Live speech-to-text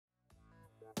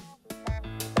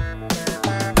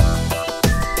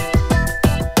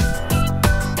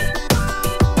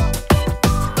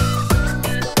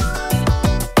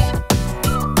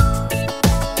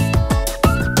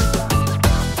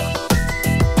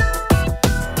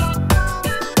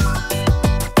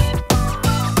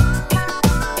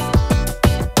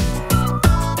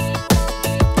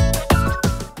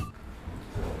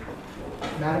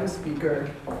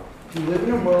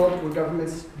a world where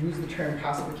governments use the term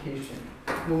pacification,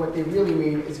 when what they really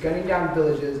mean is gunning down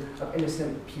villages of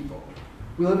innocent people.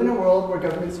 We live in a world where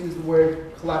governments use the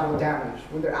word collateral damage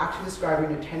when they're actually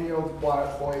describing a 10-year-old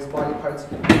boy's body parts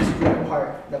being strewn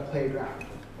apart in a playground.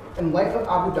 In light of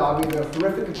Abu Dhabi, there are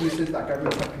horrific abuses that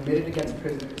governments have committed against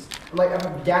prisoners. In light of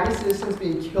Afghani citizens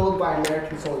being killed by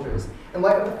American soldiers. In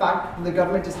light of the fact that the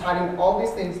government is hiding all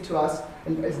these things to us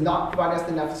and is not providing us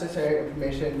the necessary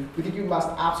information, we think you must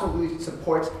absolutely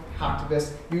support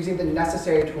hacktivists using the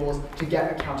necessary tools to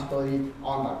get accountability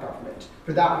on that government.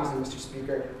 For that reason, Mr.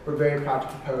 Speaker, we're very proud to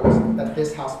propose that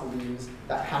this House believes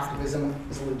that hacktivism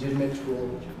is a legitimate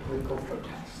tool of political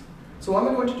protest. So what am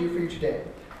I going to do for you today?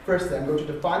 Firstly, I'm going to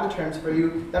define the terms for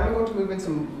you, then I'm going to move in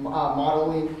some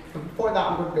modeling, but before that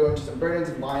I'm going to go into some burdens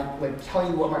and tell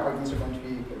you what my arguments are going to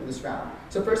be in this round.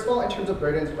 So first of all, in terms of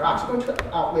burdens, we're actually going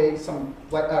to outlay some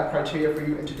criteria for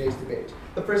you in today's debate.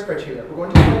 The first criteria, we're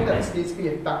going to say that this needs to be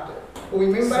effective. What we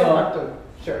mean by effective,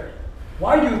 sure.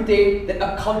 Why do you think that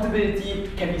accountability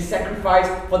can be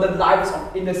sacrificed for the lives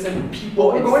of innocent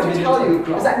people? What we're going to tell you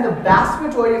is that in the vast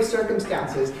majority of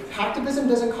circumstances, hacktivism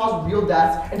doesn't cause real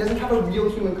deaths and doesn't have a real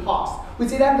human cost. We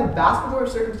say that in the vast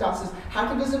majority of circumstances,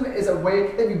 hacktivism is a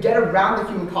way that you get around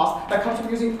the human cost that comes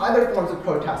from using other forms of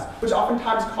protest, which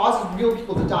oftentimes causes real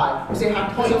people to die. We say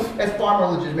hacktivism is far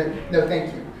more legitimate. No,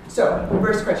 thank you. So,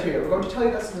 first criteria, we're going to tell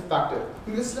you that this is effective. I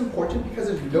think this is important because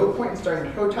there's no point in starting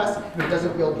a protest if it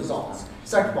doesn't yield results.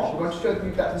 Second of all, we're going to show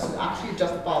you that this is actually a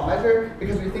justifiable measure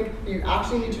because we think that you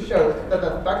actually need to show that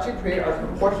the effects you create are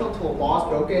proportional to the laws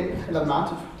broken and the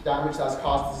amount of damage that's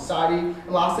caused to society. And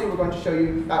lastly, we're going to show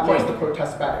you that makes the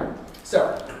protest better.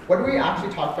 So, what do we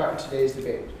actually talk about in today's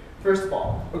debate? First of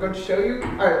all, we're going to show you,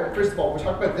 first of all, we're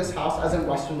talking about this House as in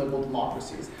Western liberal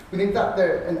democracies. We think that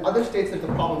in other states there's a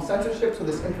problem with censorship, so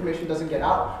this information doesn't get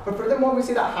out. But furthermore, we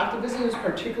see that hacktivism is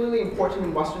particularly important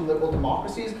in Western liberal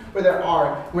democracies where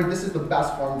this is the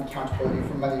best form of accountability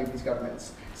for many of these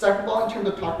governments. Second of all, in terms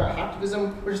of talking about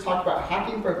hacktivism, we're just talking about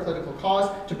hacking for a political cause,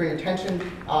 to bring attention,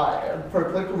 for a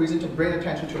political reason to bring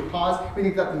attention to a cause. We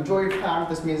think that the majority of the time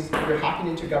this means you're hacking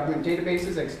into government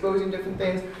databases, exposing different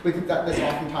things. We think that this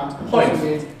oftentimes also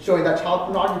means showing that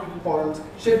child pornography forums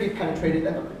should be penetrated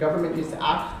and that the government needs to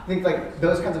act. I think like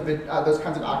those kinds of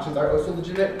actions are also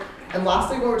legitimate. And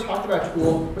lastly, when we're talking about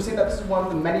tool, we're saying that this is one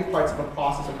of the many parts of a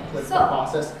process, of the political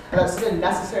process, and that this is a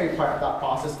necessary part of that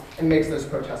process and makes those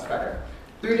protests better.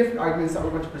 Three different arguments that we're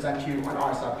going to present to you on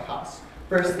our side of the House.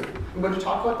 Firstly, I'm going to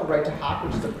talk about the right to hack,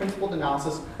 which is a principled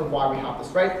analysis of why we have this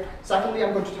right. Secondly,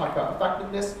 I'm going to talk about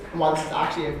effectiveness and why this is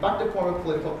actually an effective form of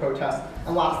political protest.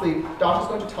 And lastly, Josh is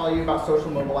going to tell you about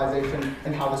social mobilization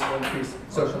and how this will increase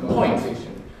social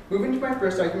mobilization. Moving to my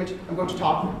first argument, I'm going to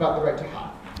talk about the right to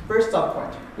hack. First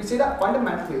subpoint, we say that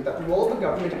fundamentally that the role of the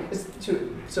government is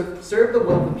to serve the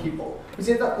will of the people. We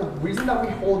say that the reason that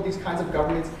we hold these kinds of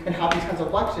governments and have these kinds of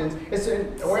elections is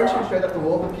in order to ensure that the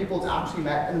will of the people is actually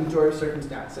met in the majority of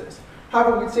circumstances.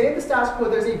 However, we say in the status quo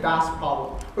there's a vast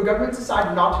problem, where governments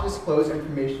decide not to disclose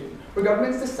information, where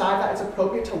governments decide that it's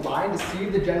appropriate to lie and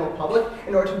deceive the general public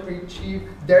in order to achieve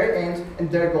their aims and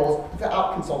their goals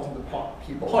without consulting the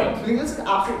people. We think this is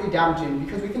absolutely damaging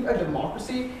because we think a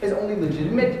democracy is only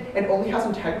legitimate and only has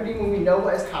integrity when we know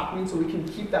what is happening so we can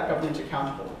keep that government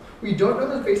accountable. We don't know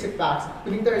those basic facts.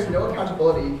 We think there is no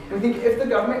accountability. And we think if the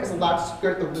government is allowed to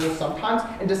skirt the rules sometimes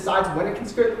and decides when it can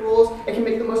skirt the rules, it can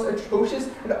make the most atrocious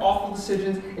and awful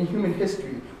decisions in human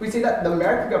history. We see that the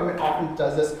American government often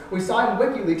does this. We saw in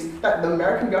WikiLeaks that the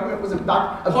American government was in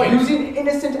fact abusing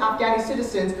innocent Afghani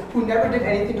citizens who never did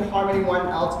anything to harm anyone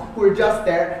else, who were just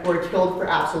there and were killed for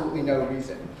absolutely no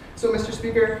reason. So, Mr.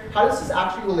 Speaker, how does this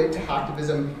actually relate to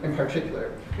hacktivism in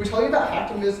particular? We tell you that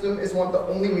hacktivism is one of the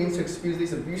only means to excuse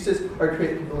these abuses or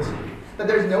create publicity. That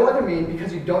there's no other mean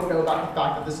because you don't know about the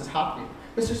fact that this is happening.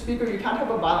 Mr. Speaker, you can't have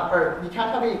a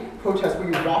protest where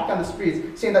you walk down the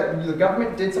streets saying that the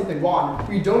government did something wrong,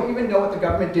 but you don't even know what the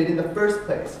government did in the first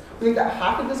place. We think that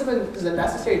hacktivism is a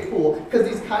necessary tool because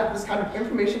this kind of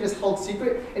information is held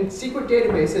secret in secret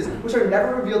databases which are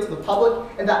never revealed to the public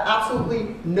and that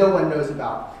absolutely no one knows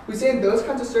about. We say in those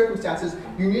kinds of circumstances,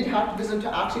 you need hacktivism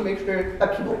to actually make sure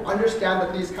that people understand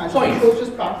that these kinds of atrocious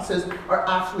practices are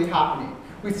actually happening.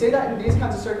 We say that in these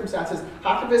kinds of circumstances,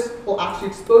 hacktivists will actually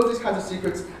expose these kinds of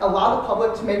secrets, allow the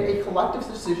public to make a collective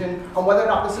decision on whether or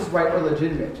not this is right or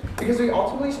legitimate. Because we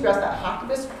ultimately stress that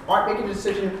hacktivists aren't making a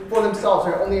decision for themselves,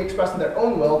 they're only expressing their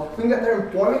own will. We think that they're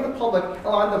informing the public,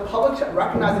 allowing the public to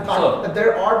recognize the fact that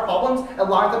there are problems,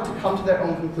 allowing them to come to their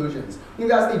own conclusions. We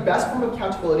think that's the best form of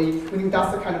accountability. We think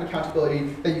that's the kind of accountability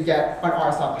that you get on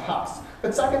our side of the House.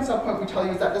 But second subpoint we tell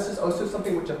you is that this is also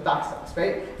something which affects us,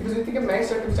 right? Because we think in many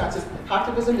circumstances,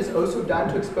 hacktivism is also done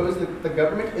to expose that the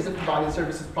government isn't providing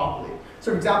services properly.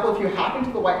 So for example, if you hack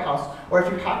into the White House, or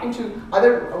if you hack into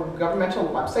other governmental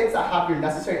websites that have your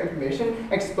necessary information,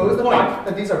 expose the fact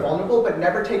that these are vulnerable, but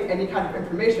never take any kind of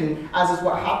information, as is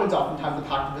what happens oftentimes with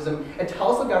hacktivism, it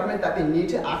tells the government that they need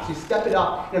to actually step it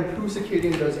up and improve security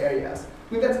in those areas. I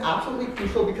think that's absolutely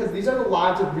crucial because these are the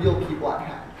lives of real people at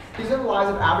hand. These are the lives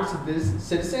of average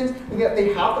citizens, and yet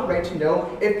they have the right to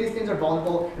know if these things are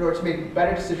vulnerable in order to make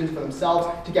better decisions for themselves,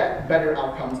 to get better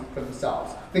outcomes for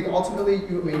themselves. I think ultimately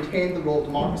you maintain the role of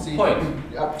democracy and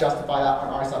justify that on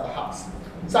our side of the house.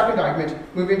 Second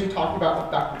argument, moving to talking about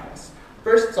effectiveness.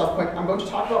 First subpoint, I'm going to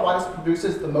talk about why this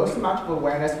produces the most amount of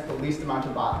awareness with the least amount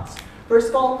of violence. First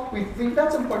of all, we think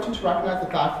that's important to recognize the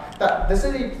fact that this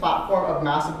is a platform of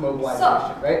massive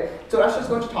mobilization, right? So Ash is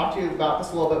going to talk to you about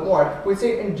this a little bit more. We'd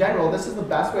say in general, this is the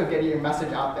best way of getting your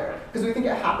message out there, because we think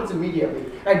it happens immediately.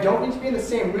 And I don't need to be in the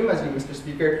same room as you, Mr.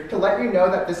 Speaker, to let you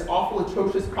know that this awful,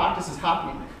 atrocious practice is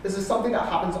happening. This is something that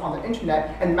happens on the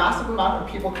internet, and massive amount of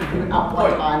people can view it at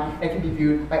one time, and can be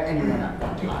viewed by anyone at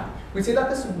one time. We say that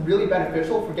this is really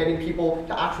beneficial for getting people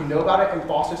to actually know about it and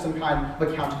foster some kind of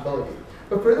accountability.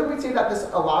 But further, we'd say that this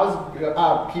allows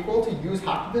people to use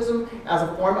hacktivism as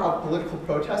a form of political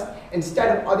protest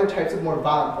instead of other types of more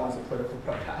violent forms of political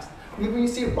protest. When you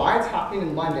see riots happening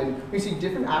in London, we see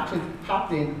different actions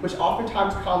happening, which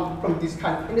oftentimes come from these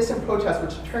kind of innocent protests,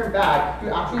 which turn bad. You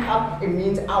actually have a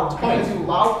means out because you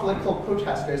allow political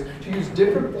protesters to use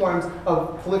different forms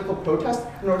of political protest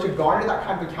in order to garner that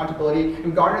kind of accountability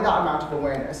and garner that amount of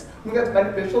awareness. I think that's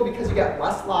beneficial because you get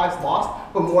less lives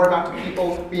lost, but more amount of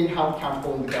people being held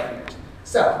accountable in the government.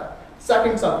 So,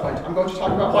 second subpoint, I'm going to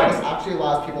talk about why this actually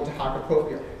allows people to hack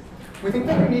appropriately. We think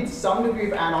that you need some degree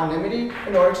of anonymity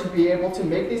in order to be able to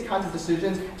make these kinds of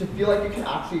decisions, to feel like you can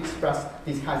actually express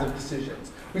these kinds of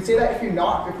decisions. We say that if you're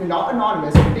not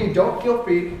anonymous, then you don't feel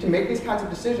free to make these kinds of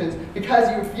decisions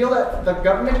because you feel that the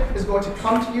government is going to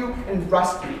come to you and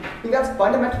arrest you. I think that's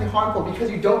fundamentally harmful because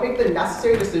you don't make the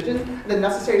necessary decisions and the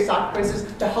necessary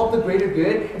sacrifices to help the greater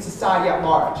good and society at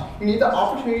large. You need the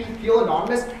opportunity to feel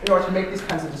anonymous in order to make these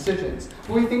kinds of decisions.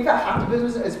 But we think that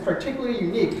hacktivism is particularly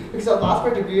unique because it allows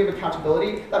for a degree of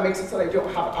accountability that makes it so that you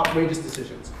don't have outrageous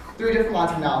decisions. 3 different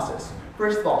lines of analysis.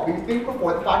 First of all, we think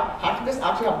before the fact, hacktivists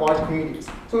actually have large communities.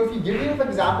 So if you give you an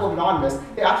example of Anonymous,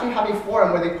 they actually have a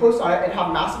forum where they post on it and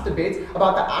have massive debates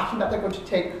about the action that they're going to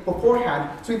take beforehand.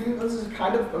 So we think this is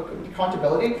kind of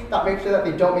accountability that makes sure that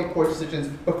they don't make poor decisions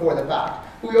before the fact.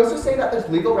 But we also say that there's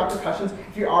legal repercussions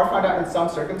if you are found out in some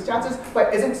circumstances,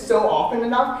 but isn't so often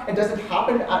enough and doesn't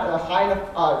happen at a high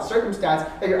enough circumstance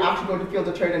that you're actually going to feel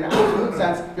deterred in an absolute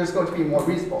sense, you're just going to be more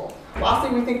reasonable.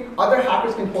 Lastly, we think other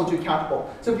hackers can hold you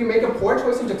accountable. So if you make a poor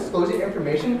choice in disclosing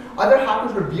information, other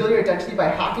hackers reveal your identity by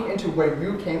hacking into where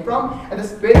you came from, and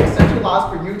this bit essentially allows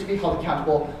for you to be held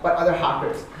accountable by other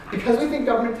hackers. Because we think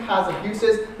government has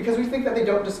abuses, because we think that they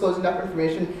don't disclose enough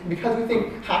information, and because we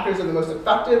think hackers are the most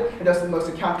effective and thus the most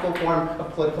accountable form of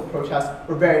political protest,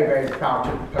 we're very, very proud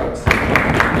to propose.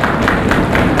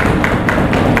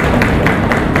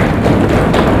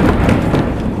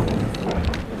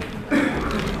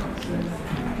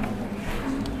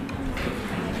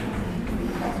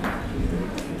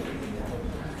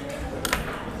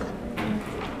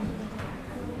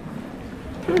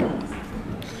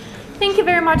 Thank you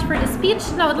very much for the speech,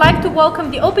 and I would like to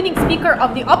welcome the opening speaker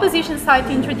of the opposition side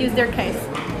to introduce their case.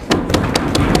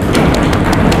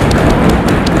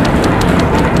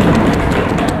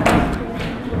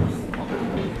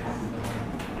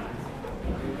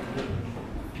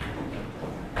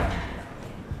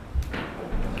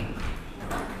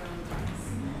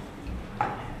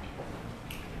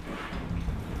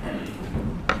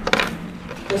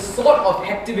 The sort of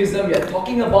hacktivism we are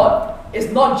talking about is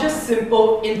not just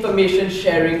simple information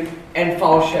sharing and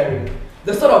file sharing.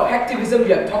 The sort of hacktivism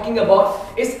we are talking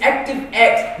about is active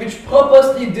acts which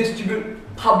purposely distribute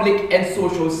public and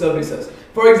social services.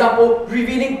 For example,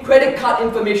 revealing credit card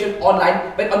information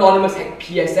online when Anonymous hacked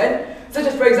PSN, such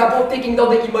as, for example, taking down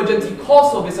the emergency call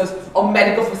services of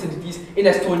medical facilities in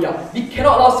Estonia. We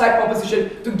cannot allow side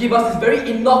proposition to give us this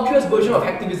very innocuous version of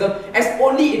hacktivism as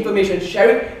only information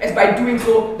sharing, as by doing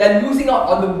so, they're losing out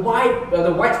on the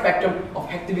wide spectrum of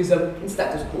hacktivism in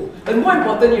status quo. But more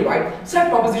importantly, right, side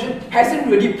proposition hasn't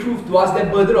really proved to us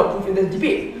their burden of proof in this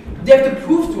debate. They have to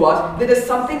prove to us that there's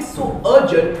something so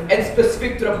urgent and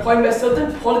specific to the point where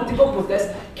certain political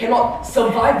protests cannot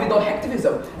survive without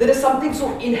hacktivism. That there's something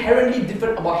so inherently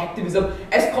different about hacktivism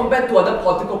as compared to other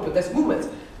political protest movements.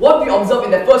 What we observed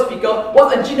in the first speaker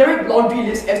was a generic laundry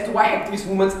list as to why hacktivist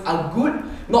movements are good,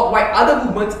 not why other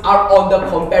movements are on the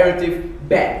comparative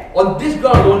bad. On this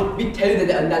ground alone, we tell you that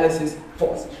the analysis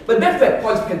false. But back to that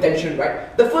point of contention,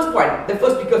 right? The first point, the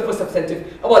first speaker's first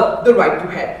substantive about the right to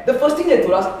hack. The first thing they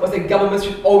told us was that governments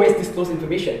should always disclose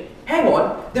information. Hang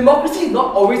on, democracy is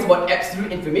not always about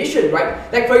absolute information,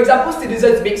 right? Like for example,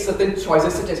 citizens make certain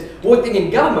choices such as voting in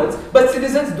governments, but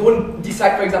citizens don't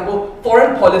decide, for example,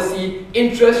 foreign policy,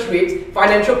 interest rates,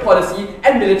 financial policy,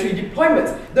 and military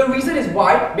deployments. The reason is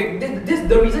why,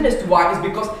 the reason as to why is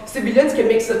because civilians can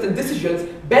make certain decisions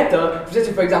better, such as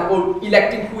for example,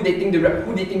 electing who they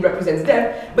think represents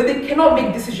them, but they cannot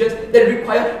make decisions that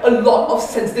require a lot of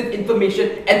sensitive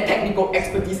information and technical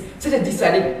expertise, such as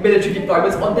deciding military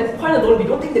deployments. On that point alone, we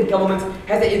don't think that government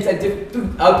has the incentive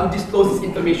to disclose this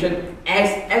information as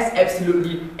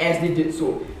absolutely as they did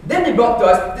so. Then they brought to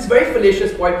us this very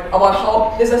fallacious point about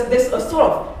how there's a sort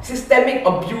of systemic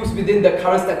abuse within the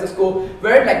current status quo,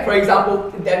 where like for example,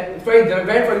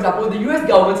 the US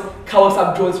government covers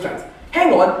up drone strikes.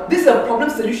 Hang on, this is a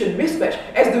problem-solution mismatch,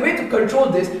 as the way to control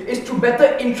this is through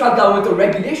better intra-governmental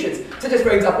regulations, such as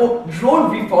for example,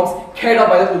 drone reforms carried out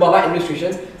by the Obama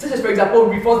administrations, such as for example,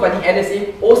 reforms by the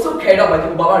NSA also carried out by the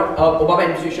Obama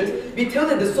administrations. We tell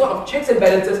that the sort of checks and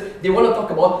balances they want to talk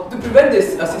about to prevent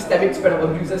this systemic spread of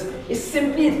abuses is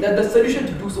simply, the solution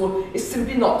to do so is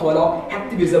simply not to allow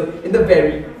hacktivism in the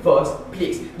very first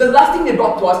place. The last thing they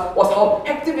brought to us was how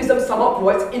hacktivism somehow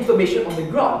provides information on the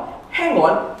ground. Hang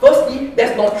on, firstly,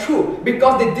 that's not true,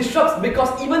 because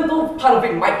even though part of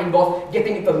it might involve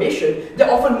getting information,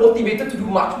 they're often motivated to do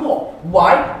much more.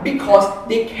 Why? Because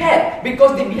they can.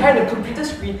 Because they're behind a computer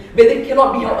screen where they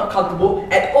cannot be held accountable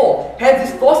at all. Hence,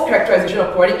 this false characterization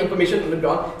of providing information on the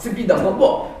ground simply does not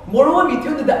work. Moreover, we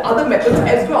tell that there are other methods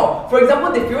as well. For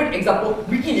example, the favorite example,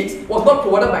 WikiLeaks, was not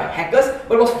provided by hackers,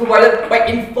 but was provided by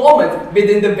informants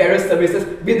within the various services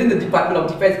within the Department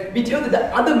of Defense. We tell that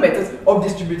there are other methods of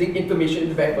distributing information in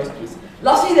the very first place.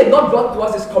 Lastly, they've not brought to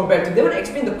us this comparative. They will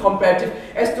explain the comparative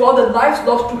as to how the lives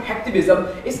lost to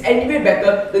hacktivism is anyway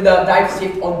better than the lives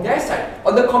saved on their side.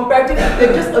 On the comparative,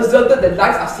 they've just asserted that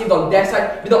lives are saved on their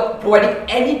side without providing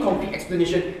any concrete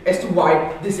explanation as to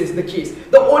why this is the case.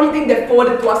 The only thing they've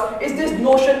forwarded to us is this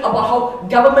notion about how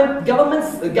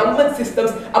government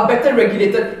systems are better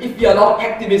regulated if we allow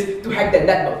hacktivists to hack their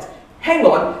networks. Hang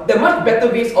on, there are much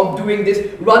better ways of doing this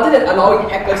rather than allowing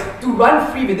hackers to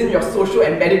run free within your social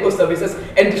and medical services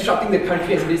and disrupting the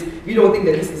country as it is. We don't think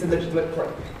that this is a legitimate point.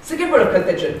 Second point of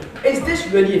contention, is this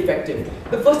really effective?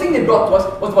 The first thing they brought to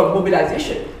us was about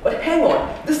mobilization. But hang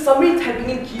on, does somebody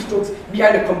typing in keystrokes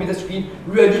behind a computer screen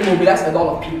really mobilize a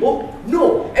lot of people?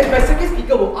 No, as my second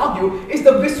speaker will argue, it's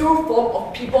the visceral form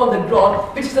of people on the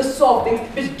ground which is the sort of thing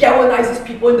which galvanizes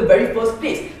people in the very first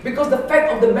place. Because the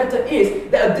fact of the matter is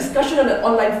that a discussion on an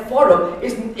online forum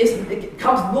it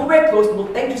comes nowhere close, no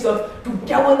thank you sir, to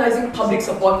galvanizing public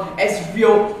support as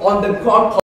real on the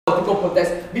ground political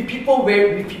protests with people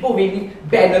waving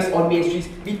banners on main streets.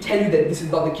 We tell you that this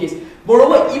is not the case.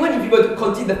 Moreover, even if you were to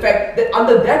concede the fact that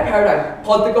under their paradigm,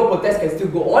 political protests can still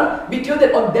go on, we tell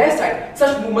that on their side,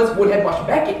 such movements won't have much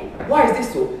backing. Why is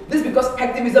this so? This is because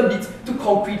hacktivism leads to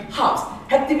concrete harms.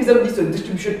 Hacktivism leads to the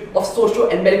distribution of social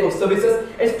and medical services,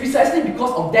 and it's precisely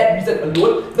because of that reason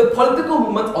alone, the political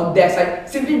movements on their side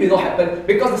simply will not happen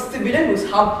because the civilian who is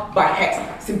harmed by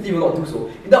hacks simply will not do so.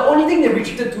 The only thing they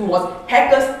retreated to was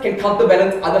hackers can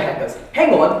counterbalance other hackers.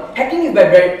 Hang on, hacking is by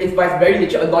its very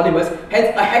nature anonymous,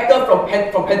 hence a hacker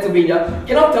from Pennsylvania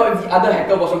cannot tell if the other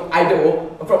hacker was from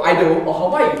Idaho or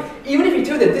Hawaii. Even if we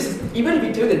tell that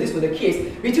this was the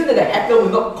case, we tell that the hacker will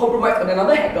not compromise on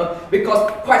another hacker because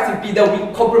quite simply they will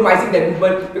be compromising their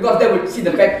movement because they would see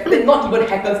the fact that not even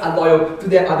hackers are loyal to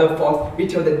their other forms. We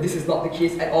tell that this is not the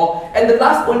case at all. And the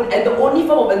last one and the only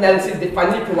form of analysis they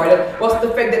finally provided was the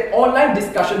fact that online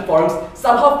discussion forums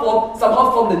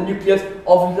somehow form the nucleus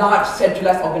of large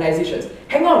centralized organizations.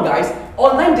 Hang on guys,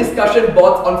 online discussion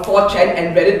boards on 4chan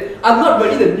and Reddit are not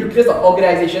really the nucleus of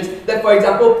organizations that for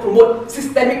example promote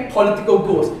systemic political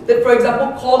goals, that for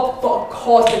example call for a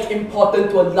cause that's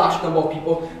important to a large number of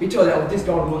people. We tell that on this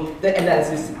ground rule, the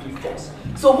analysis is simply false.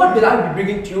 So what will I be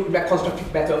bringing to you in my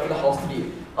constructive matter for the house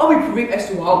today? I'll be proving as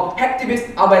to how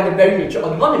hacktivists are by their very nature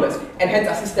anonymous and hence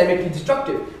are systemically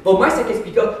destructive. But my second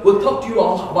speaker will talk to you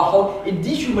about how it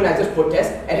dehumanizes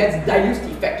protest and hence dilutes the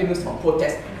effectiveness of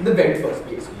protest in the very first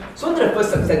place. So into the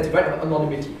first substantive, right, of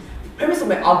anonymity. premise of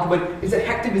my argument is that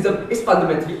hacktivism is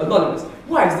fundamentally anonymous.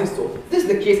 Why is this so? This is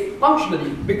the case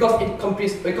functionally because it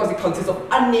consists of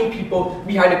unnamed people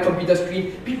behind a computer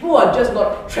screen. People are just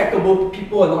not trackable,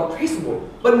 people are not traceable.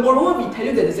 But moreover, we tell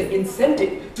you that there's an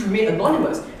incentive to remain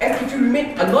anonymous. As if you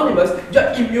remain anonymous,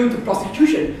 you're immune to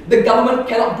prosecution. The government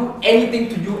cannot do anything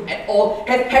to you at all.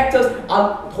 And hackers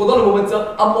hold on a moment,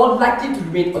 sir, are more likely to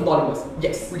remain anonymous.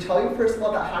 Yes. We tell you first of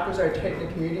all that hackers are a tight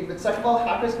knit community, but second of all,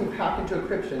 hackers can crack into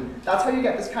encryption. That's how you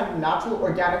get this kind of natural,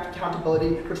 organic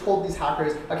accountability, which hold these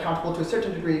hackers accountable to a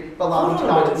certain degree, but allow them to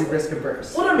not be risk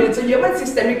averse. Hold on a minute, so you haven't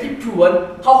systemically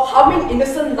proven how harming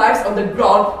innocent lives on the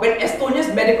ground when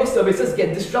Estonia's medical services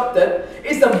get disrupted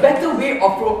is a better way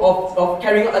of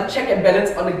carrying out a check and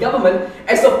balance on the government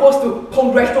as opposed to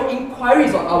congressional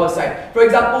inquiries on our side. For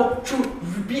example, through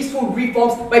peaceful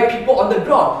reforms by people on the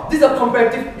ground. This is a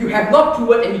comparative you have not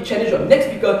proven, and you challenge your next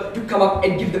speaker to come up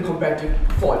and give the comparative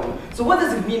for you. So what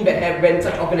does it mean when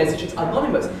such organizations are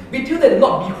anonymous? We feel that they're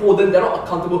not beholden, they're not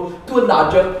accountable to a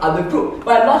larger other group.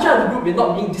 By a larger other group, we're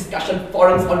not being discussion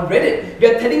forums on Reddit. We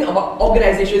are telling about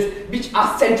organizations which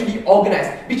are centrally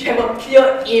organized, which have a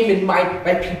clear aim in mind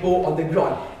by people on the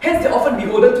ground. Hence, they're often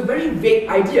beholden to very vague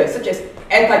ideas such as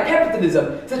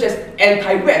anti-capitalism, such as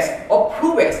anti-West or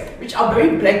pro-West, which are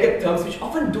very blanket terms which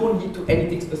often don't lead to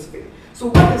anything specific. So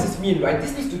what does this mean, right?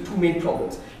 This leads to two main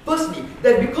problems. Firstly,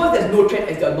 that because there's no threat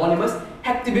as they're anonymous,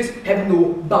 hacktivists have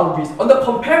no boundaries. On the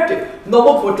comparative,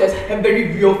 normal protests have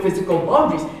very real physical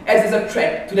boundaries, as there's a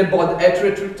threat to their body, as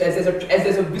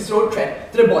there's a visceral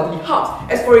threat to their bodily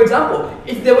harms. As for example,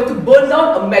 if they were to burn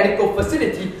down a medical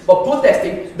facility for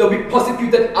protesting, they'll be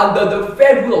prosecuted under the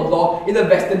fair rule of law in a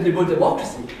Western liberal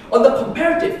democracy. On the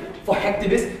comparative, for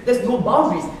hacktivists, there's no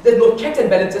boundaries, there's no checks and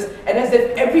balances, and as they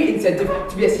have every incentive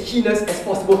to be as heinous as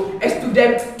possible, as to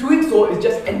them doing so is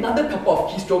just another couple of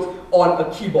keystrokes on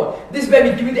a keyboard. This is where we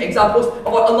give you the examples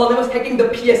about Anonymous hacking the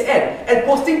PSN and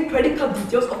posting credit card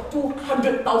details of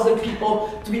 200,000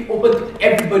 people to be open to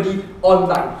everybody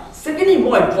online. Secondly,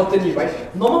 more importantly,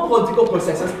 right, normal political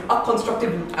processes are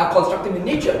constructive in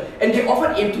nature, and they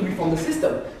often aim to reform the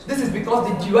system. This is because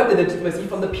they derive the legitimacy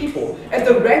from the people, as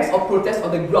the ranks of protests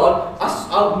on the ground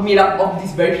are made up of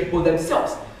these very people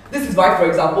themselves. This is why, for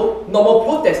example, normal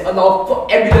protests allow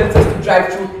for ambulances to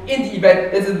drive through in the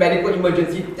event there's a medical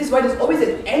emergency. This is why there's always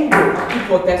an angle to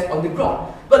protests on the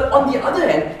ground. But on the other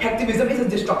hand, hacktivism is a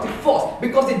destructive force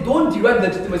because they don't derive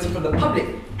legitimacy from the public.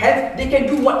 Hence, they can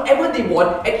do whatever they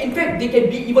want, and in fact, they can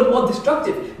be even more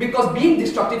destructive because being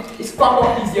destructive is far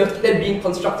more easier than being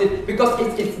constructive because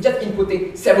it's just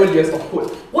inputting several layers of code.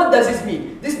 What does this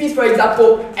mean? This means, for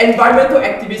example, environmental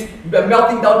activists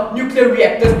melting down nuclear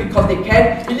reactors because they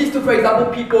can. It leads to, for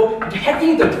example, people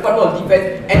hacking the Department of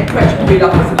Defense and crashing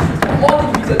radar facilities. For all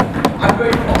these reasons, I'm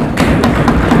very proud.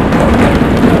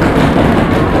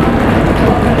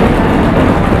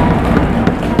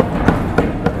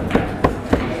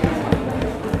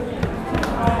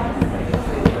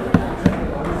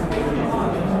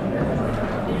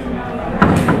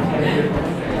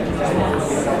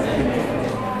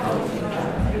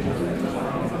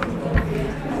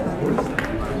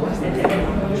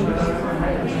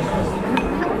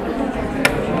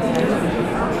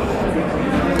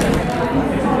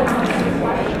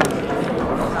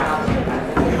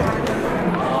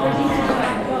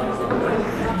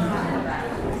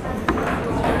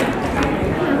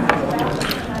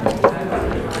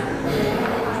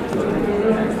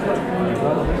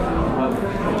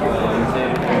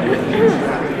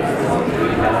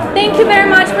 Thank you very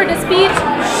much for the speech.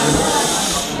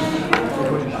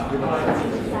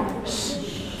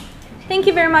 Thank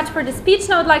you very much for the speech.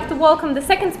 Now I'd like to welcome the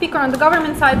second speaker on the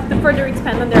government side to further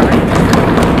expand on their arguments.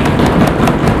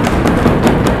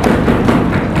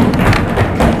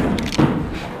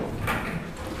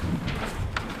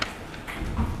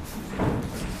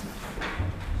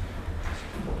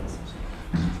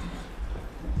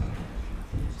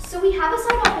 So we have a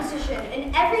side opposition,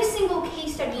 and every single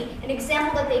case study and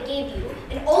example that they gave you,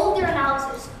 and all of their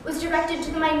analysis was directed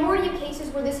to the minority of cases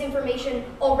where this information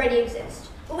already exists.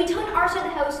 What we tell on our side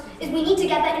of the house is we need to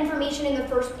get that information in the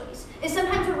first place. And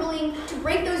sometimes we're willing to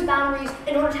break those boundaries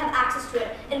in order to have access to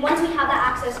it. And once we have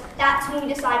that access, that's when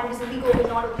we decide what is illegal and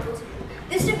not illegal to do.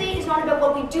 This debate is not about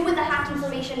what we do with the hacked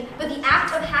information, but the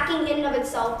act of hacking in and of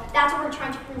itself. That's what we're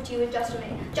trying to prove to you is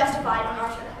justified on our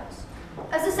side of the house.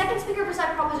 As the second speaker for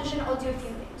side proposition, I'll do a few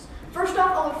things. First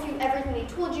off, I'll refute everything they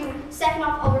told you. Second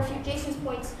off, I'll refute Jason's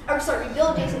points,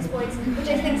 rebuild Jason's points, which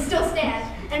I think still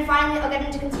stand. And finally, I'll get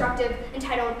into constructive,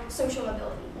 entitled social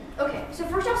mobility. Okay, so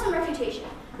first off, some refutation.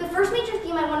 The first major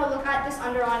theme I want to look at this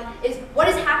under on is what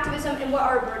is hacktivism and what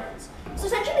are burdens. So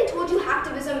essentially they told do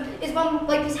hacktivism is when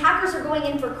like these hackers are going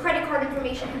in for credit card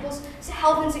information, people's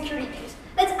health and security things.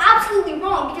 That's absolutely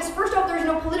wrong because first off, there's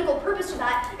no political purpose to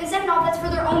that, and second off, that's for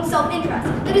their own self-interest.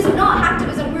 That is not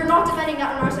hacktivism. We're not defending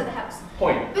that on our side of the house.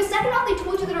 Point. But second off, they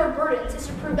told you that our burdens is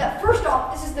to prove that first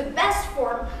off, this is the best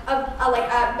form of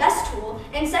best tool,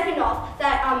 and second off,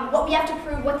 that what we have to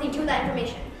prove what they do with that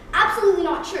information. Absolutely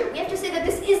not true. We have to say that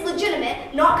this is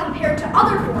legitimate, not compared to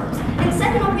other forms. And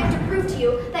second off, we have to prove to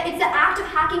you that it's the act of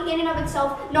hacking in and of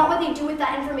itself, not what they do with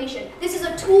that information. This is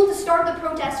a tool to start the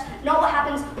protest, not what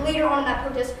happens later on in that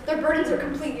protest. Their burdens are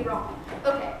completely wrong.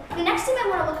 Okay, the next thing I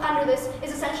want to look under this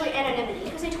is essentially anonymity,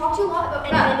 because they talked to you a lot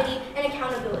about anonymity and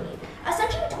accountability.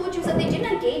 Essentially, what I told you is that they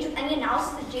didn't engage with any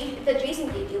analysis that Jason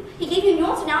gave you. He gave you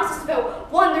nuanced analysis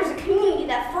about, one, there's a community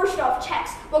that first off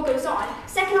checks what goes on.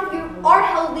 Second off, you are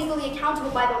held legally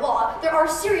accountable by the law. There are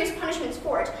serious punishments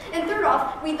for it. And third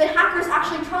off, the hackers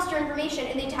actually trust your information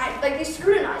and they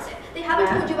scrutinize it. They haven't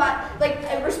told you about,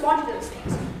 respond to those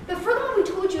things. But furthermore, we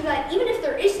told you that even if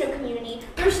there is no community,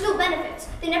 there's still benefits.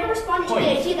 They never responded to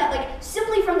the idea that,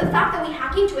 simply from the fact that we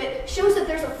hack into it shows that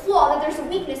there's a flaw, that there's a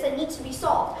weakness that needs to be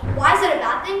solved. Why is that a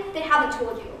bad thing? They haven't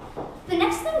told you. The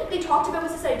next thing that they talked about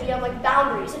was this idea of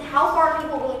boundaries and how far are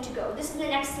people willing to go. This is the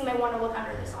next thing I want to look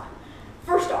under this on.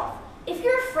 First off, if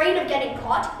you're afraid of getting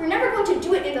caught, you're never going to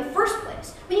do it in the first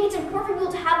place. We think it's important for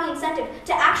people to have the incentive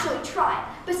to actually try.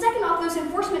 But second off, those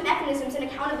enforcement mechanisms and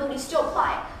accountability still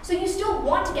apply. So you still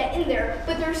want to get in there,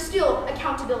 but there's still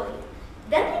accountability.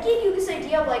 Then they gave you this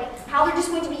idea of how they're just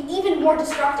going to be even more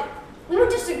destructive. We would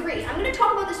disagree. I'm going to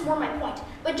talk about this more in my point.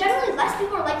 But generally, less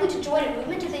people are likely to join a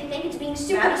movement if they think it's being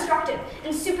super destructive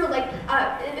and super,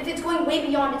 if it's going way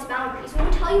beyond its boundaries. We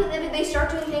would tell you that if they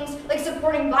start doing things like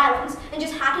supporting violence and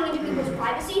just hacking into people's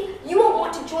privacy, you won't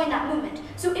want to join that movement.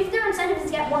 So if their incentive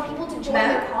is to get more people to join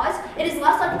their cause, it is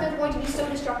less likely they're going to be so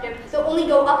destructive. They'll only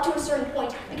go up to a certain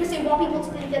point because they want people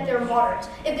to think that they're moderate.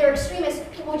 If they're extremists,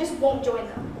 people just won't join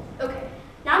them. Okay.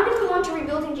 Now I'm going to move on to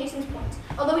rebuilding Jason's points,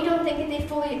 although we don't think that they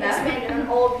fully expanded on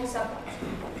all of these subpoints.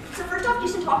 So first off,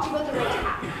 Jason talked to you about the right to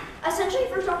hack. Essentially,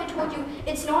 first off, they told you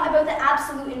it's not about the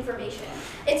absolute information.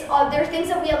 It's there are things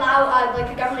that we allow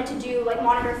the government to do, like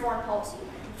monitor foreign policy.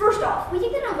 First off, we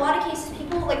think that in a lot of cases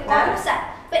people are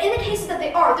upset. But in the cases that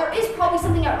they are, there is probably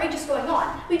something outrageous going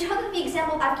on. We took the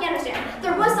example of Afghanistan.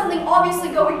 There was something obviously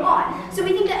going on. So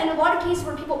we think that in a lot of cases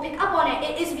where people pick up on it,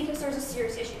 it is because there's a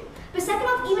serious issue. But second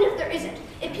off, even if there isn't,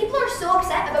 if people are so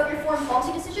upset about your foreign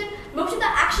policy decision, most of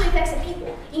that actually affects the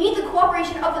people. You need the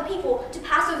cooperation of the people to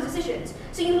pass those decisions.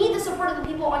 So you need the support of the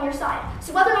people on your side.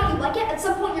 So whether or not you like it, at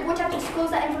some point you're going to have to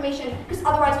disclose that information because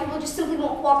otherwise people just simply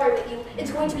won't cooperate with you.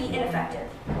 It's going to be ineffective.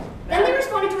 Then they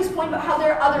responded to his point about how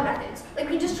there are other methods, like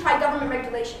we just tried government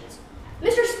regulations.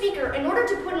 Mr. Speaker, in order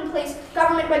to put in place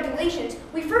government regulations,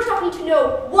 we first off need to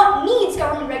know what needs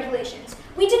government regulations.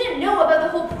 We didn't know about the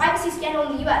whole privacy scandal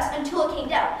in the US until it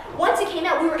came out. Once it came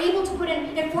out, we were able to put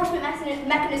in enforcement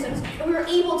mechanisms and we were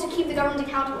able to keep the government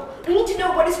accountable. We need to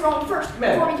know what is wrong first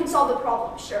before we can solve the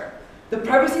problem, sure. The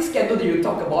privacy scandal that you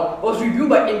talk about was reviewed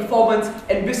by informants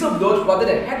and whistleblowers rather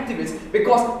than hacktivists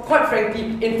because, quite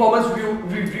frankly, informants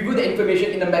review the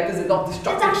information in a manner that is not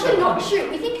destructive. That's actually not true.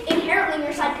 We think inherently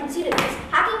your side conceded this.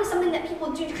 Hacking is something that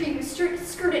people do treat with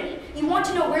scrutiny. You want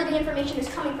to know where the information is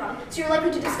coming from, so you're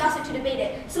likely to discuss it, to debate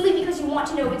it, simply because you want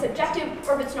to know if it's objective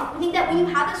or if it's not. We think that when you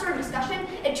have this sort of discussion,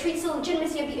 it treats the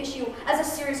legitimacy of the issue as a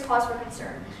serious cause for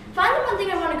concern. Finally, one thing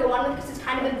I want to go on with, because it's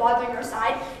kind of been bothering our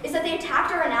side, is that they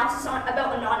attacked our analysis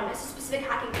about Anonymous, a specific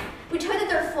hacking group. We tell you that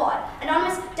they're flawed.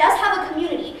 Anonymous does have a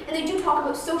community, and they do talk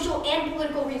about social and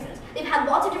political reasons. They've had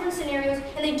lots of different scenarios,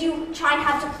 and they do try and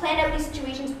have to plan out these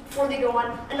situations before they go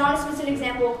on. Anonymous is an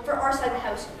example for our side of the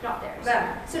house, not theirs.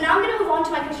 So now I'm going to move on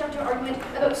to my constructive argument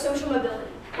about social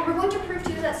mobility. What we're going to prove to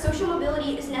you is that social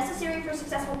mobility is necessary for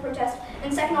successful protest,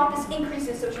 and second off, this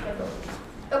increases social mobility.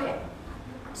 Okay.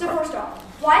 So first off,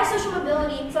 why is social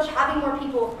mobility / having more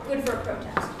people good for a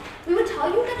protest? We would tell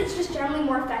you that it's just generally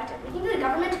more effective. We think that the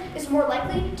government is more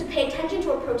likely to pay attention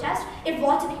to a protest if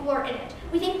lots of people are in it.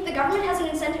 We think the government has an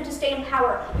incentive to stay in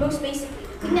power, most basically.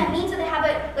 We think that means that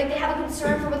they have a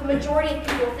concern for what the majority of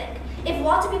people think. If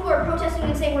lots of people are protesting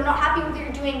and saying we're not happy with what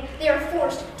you're doing, they are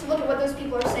forced to look at what those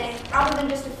people are saying rather than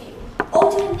just a few.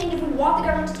 Ultimately, we think if we want the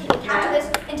government to take account of this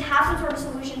and to have some sort of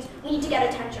solutions, we need to get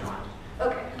attention on it.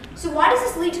 Okay. So why does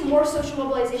this lead to more social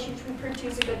mobilization, which we prove to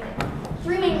is a good thing?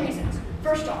 3 main reasons.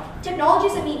 First off,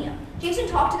 technology is a medium. Jason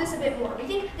talked to this a bit more. We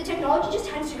think the technology just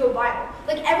tends to go viral.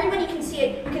 Like everybody can see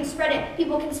it, we can spread it,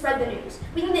 people can spread the news.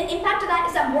 We think the impact of that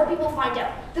is that more people find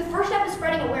out. The first step is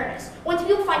spreading awareness. Once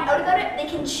people find out about it, they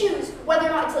can choose whether or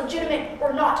not it's legitimate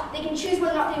or not. They can choose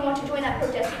whether or not they want to join that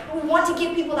protest. But we want to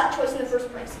give people that choice in the first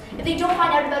place. If they don't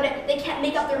find out about it, they can't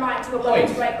make up their minds about whether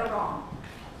it's right or wrong.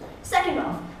 Second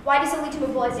off, why does it lead to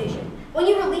mobilization? When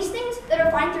you release things that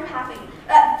are found through hacking,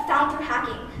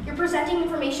 you're presenting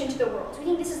information to the world. We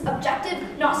think this is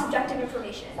objective, not subjective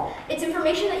information. It's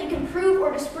information that you can prove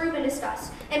or disprove and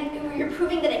discuss, and you're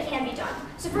proving that it can be done.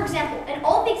 So for example, in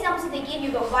all of the examples that they gave you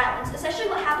about violence, essentially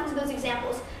what happens in those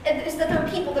examples is that there are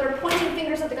people that are pointing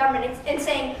fingers at the government and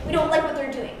saying, we don't like what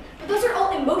they're doing. But those are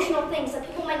all emotional things that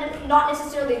people might not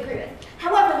necessarily agree with.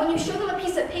 However, when you show them a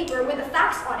piece of paper with the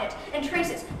facts on it and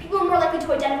traces, people are more likely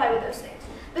to identify with those things.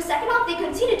 But second off, they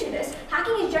conceded to this.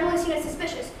 Hacking is generally seen as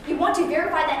suspicious. You want to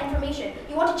verify that information.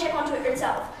 You want to check onto it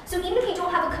yourself. So even if you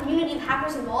don't have a community of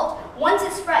hackers involved, once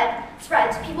it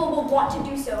spreads, people will want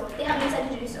to do so. They have an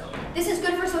incentive to do so. This is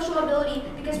good for social mobility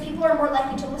because people are more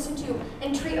likely to listen to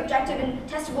and treat objective and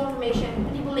testable information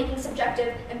than people making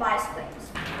subjective and biased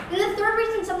claims. And the third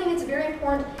reason, something that's very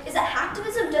important, is that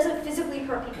hacktivism doesn't physically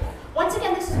hurt people. Once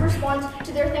again, this is a response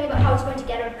to their thing about how it's going to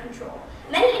get out of control.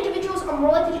 Many individuals are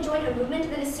more likely to join a movement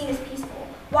that is seen as peaceful.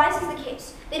 Why is this the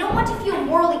case? They don't want to feel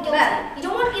morally guilty. You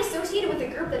don't want to be associated with a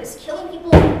group that is killing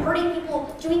people, hurting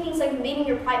people, doing things like invading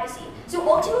your privacy. So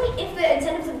ultimately, if the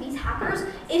incentives of these hackers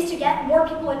is to get more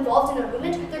people involved in their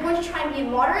movement, they're going to try and be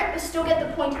moderate, but still get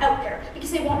the point out there,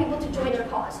 because they want people to join their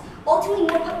cause. Ultimately,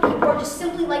 more people are just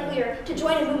simply likelier to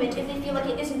join a movement if they feel like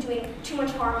it isn't doing too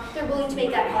much harm. They're willing to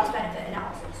make that cost-benefit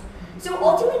analysis. So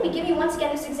ultimately, we give you once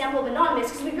again this example of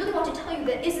Anonymous because we really want to tell you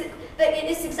that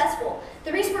it is successful.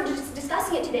 The reason we're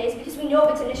discussing it today is because we know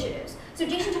of its initiatives. So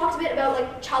Jason talked a bit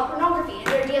about child pornography and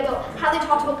their idea about how they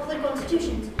talked about political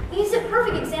institutions. And this is a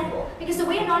perfect example because the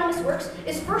way Anonymous works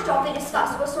is first off they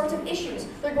discuss what sorts of issues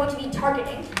they're going to be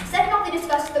targeting. Second off, they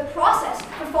discuss the process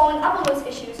for following up on those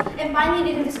issues. And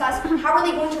finally, they discuss how are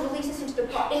they going to release this into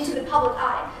the public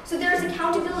eye. So there's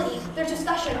accountability, there's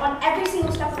discussion on every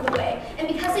single step of the way. And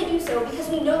because they do so, because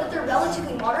we know that they're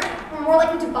relatively moderate, we're more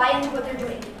likely to buy into what they're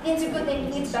doing. I think it's a good thing.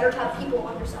 I think it's better to have people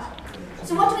on their side.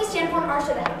 So what do we stand for in our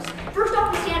side of the house? First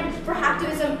off, we stand for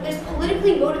hacktivism that is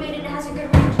politically motivated and has a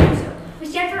good reason to do so. We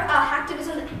stand for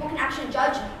hacktivism that people can actually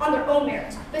judge on their own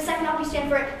merits. But second off, we stand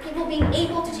for people being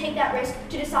able to take that risk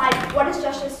to decide what is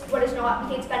justice, what is not. We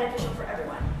think it's beneficial for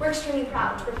everyone. We're extremely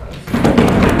proud to propose.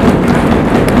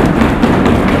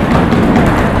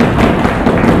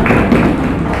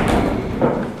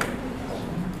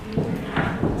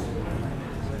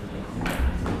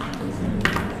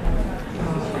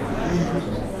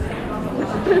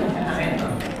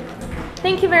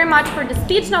 Thank you very much for the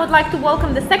speech. Now I would like to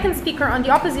welcome the second speaker on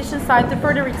the opposition side to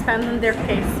further expand on their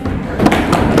case.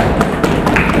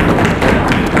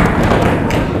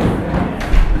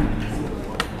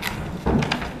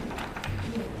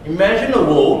 Imagine a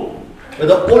world where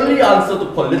the only answer to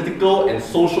political and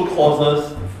social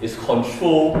causes is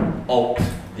Control, Alt,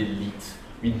 Delete.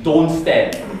 We don't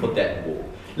stand for that world.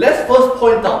 Let's first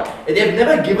point out that they have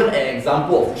never given an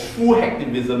example of true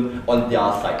hacktivism on their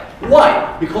side.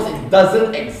 Why? Because it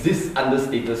doesn't exist under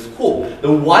status quo.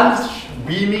 The one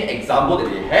beaming example that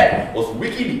they had was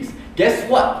WikiLeaks. Guess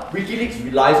what? WikiLeaks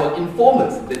relies on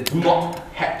informants that do not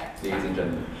hack, ladies and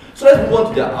gentlemen. So let's move on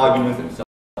to their arguments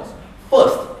themselves.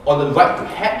 First, on the right to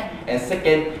hack, and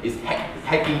second is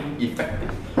hacking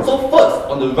effective. So first,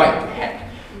 on the right to hack.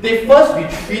 They first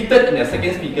retreated in their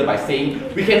second speaker by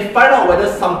saying, we can find out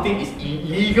whether something is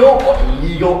illegal or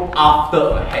illegal after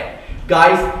a hack.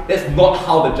 Guys, that's not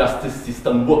how the justice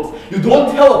system works. You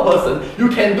don't tell a person, you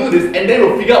can do this, and then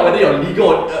we'll figure out whether you're legal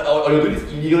or you're doing this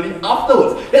illegally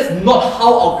afterwards. That's not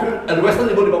how our Western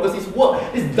liberal democracies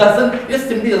work. This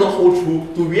simply doesn't hold true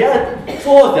to reality.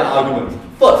 So what's their argument?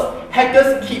 First,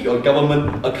 hackers keep your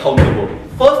government accountable.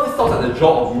 First, this sounds like the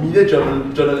job of media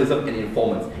journalism and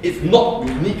informants. It's not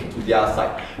unique to their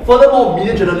side. Furthermore,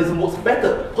 media journalism works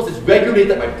better because it's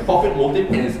regulated by profit motive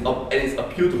and its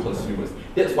appeal to consumers.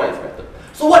 That's why it's better.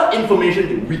 So what information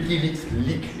did WikiLeaks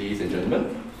leak, ladies and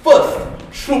gentlemen? First,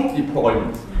 troop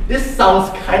deployments. This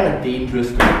sounds kind of dangerous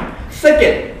to me.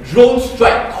 Second, drone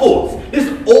strike codes.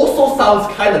 This also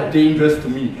sounds kind of dangerous to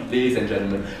me, ladies and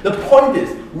gentlemen. The point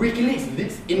is, WikiLeaks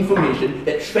leaks information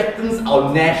that threatens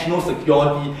our national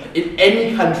security in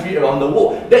any country around the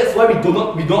world. That's why we do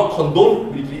not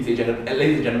condone WikiLeaks,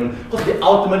 ladies and gentlemen, because they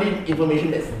ultimately leak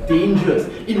information that's dangerous.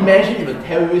 Imagine if a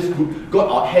terrorist group got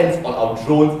our hands on our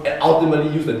drones and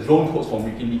ultimately used the drone codes from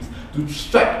WikiLeaks to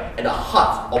strike at the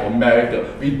heart of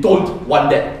America. We don't want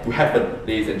that to happen,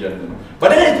 ladies and gentlemen. But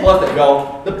then it was that,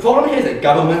 well, the problem here is that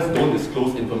governments don't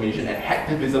disclose information and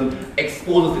hacktivism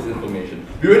exposes this information.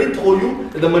 We already told you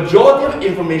that the majority of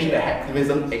information that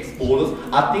hacktivism exposes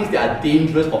are things that are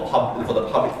dangerous for the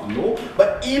public to know,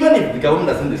 but even if the government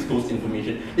doesn't disclose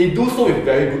information, they do so with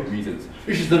very good reasons,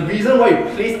 which is the reason why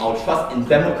we place our trust in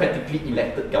democratically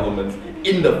elected governments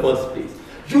in the first place.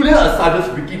 Julian Assange's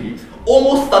WikiLeaks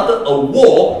almost started a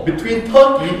war between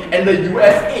Turkey and the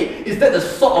USA. Is that the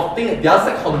sort of thing that the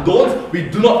other side condones? We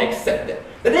do not accept that.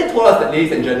 Then they told us that,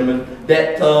 ladies and gentlemen,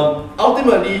 that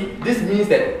ultimately this means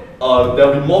that there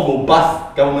will be more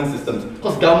robust government systems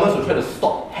because governments will try to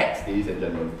stop hacks, ladies and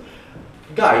gentlemen.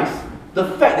 Guys, the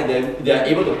fact that they are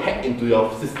able to hack into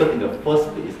your system in the first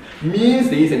place means,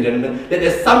 ladies and gentlemen, that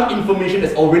there's some information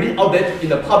that's already out there in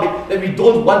the public that we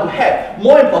don't want to have.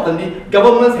 More importantly,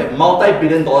 governments have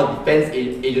multi-billion-dollar defense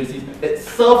agencies that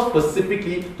serve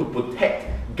specifically to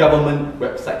protect government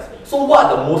websites. So what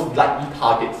are the most likely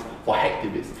targets for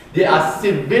hacktivists? They are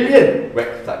civilian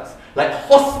websites, like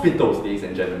hospitals, ladies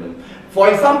and gentlemen. For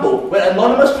example, when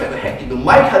Anonymous tried to hack into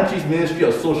my country's Ministry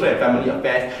of Social and Family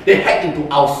Affairs, they hacked into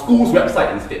our school's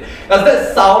website instead. Does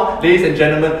that sound, ladies and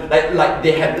gentlemen, like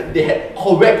they had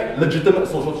correct, legitimate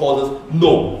social causes?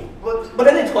 No. But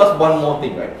then they told us one more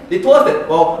thing, right? They told us that,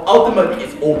 well, ultimately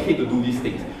it's okay to do these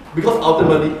things because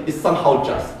ultimately it's somehow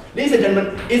just. Ladies and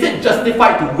gentlemen, is it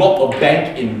justified to rob a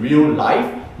bank in real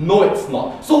life? No, it's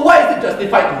not. So why is it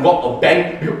justified to rob a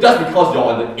bank just because you're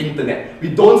on the internet? We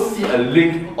don't see a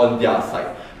link on their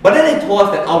site. But then they told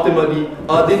us that ultimately,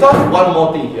 they told us one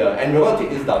more thing here, and we're going to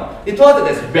take this down. They told us that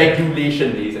there's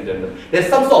regulation, ladies and gentlemen. There's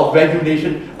some sort of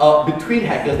regulation between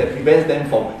hackers that prevents them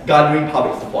from garnering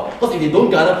public support. Because if they don't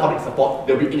garner public support,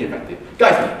 they'll be ineffective.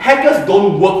 Guys, hackers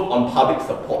don't work on public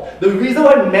support. The reason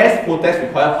why mass protests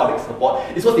require public support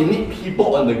is because they need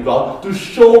people on the ground to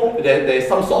show that there's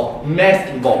some sort of mass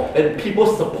involved, that people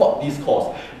support these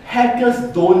causes.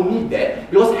 Hackers don't need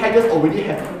that because hackers already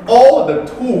have all the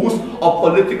tools of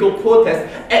political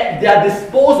protest at their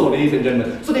disposal, ladies and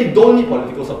gentlemen. So they don't need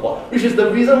political support, which is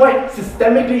the reason why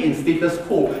systemically in status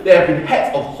quo, there have been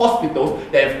hacks of hospitals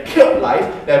that have killed lives,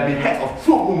 there have been hacks of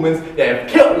troop movements that have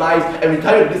killed lives, and we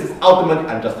tell you this is ultimately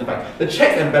unjustified. The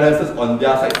checks and balances on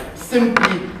their side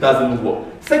simply doesn't work.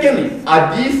 Secondly,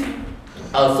 are these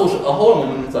are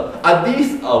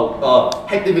these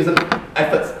hacktivism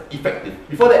efforts effective?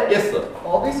 Before that, yes sir.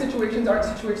 All these situations aren't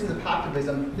situations of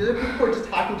hacktivism. These are people who are just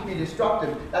hacking to be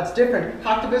disruptive. That's different.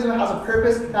 Hacktivism has a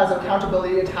purpose, it has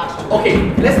accountability attached to it.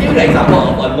 Okay, let's give you the example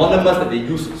of Anonymous that they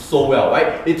use so well,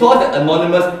 right? They told us that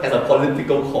Anonymous has a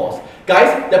political cause.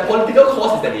 Guys, their political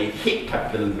cause is that they hate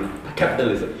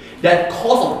capitalism. Their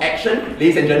cause of action,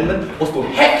 ladies and gentlemen, was to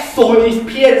hack Sony's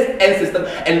PSN system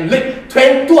and leak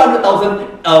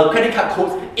 200,000 credit card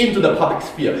codes into the public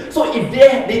sphere. So if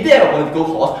they did have a political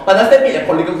cause, but does that make a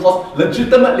political cause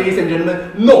legitimate, ladies and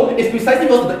gentlemen? No, it's precisely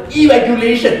because of the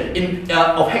irregulation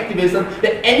of hacktivism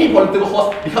that any political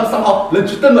cause becomes somehow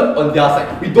legitimate on their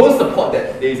side. We don't support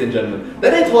that, ladies and gentlemen.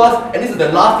 Then they told us, and this is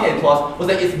the last thing they told us, was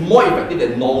that it's more effective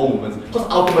than normal movements because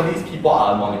ultimately these people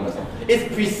are anonymous.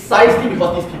 It's precisely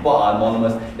because these people are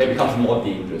anonymous that it becomes more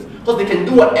dangerous. Because they can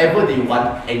do whatever they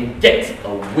want and get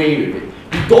away with it.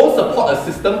 We don't support a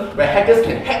system where hackers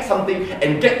can hack something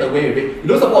and get away with it. We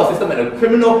don't support a system where a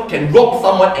criminal can rob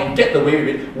someone and get away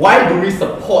with it. Why do we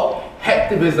support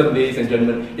hacktivism, ladies and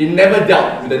gentlemen? They never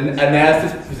dealt with the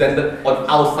analysis presented on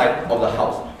our side of the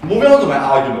house. Moving on to my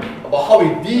argument about how we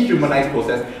dehumanize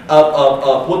protests,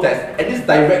 and this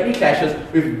directly clashes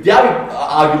with their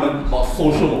argument about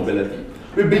social mobility.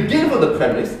 We begin from the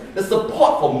premise that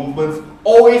support for movements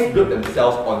always build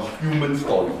themselves on human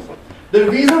stories. The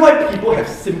reason why people have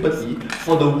sympathy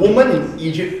for the woman in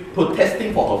Egypt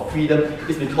protesting for her freedom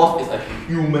is because it's a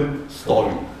human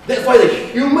story. That's why the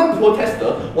human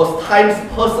protester was Time's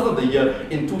Person of the Year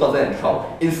in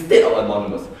 2012 instead of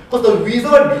Anonymous. Because the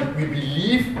reason why we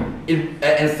believe in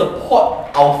and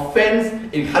support our friends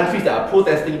in countries that are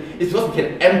protesting is because we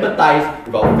can empathize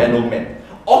with our fellow men.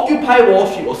 Occupy Wall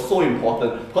Street was so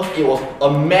important because it was a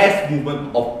mass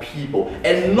movement of people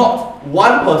and not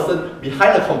one person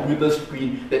behind a computer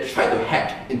screen that tried to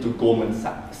hack into Goldman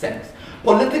Sachs.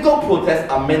 Political protests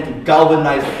are meant to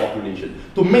galvanize the population,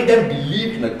 to make them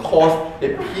believe in a cause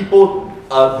that people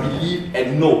believe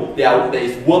and know that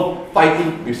is worth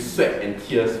fighting with sweat and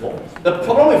tears for. The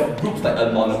problem with groups like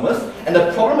Anonymous and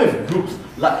the problem with groups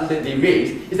that they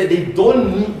raise is that they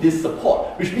don't need this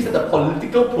support, which means that the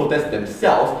political protests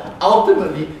themselves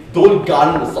ultimately don't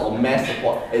garner the sort of mass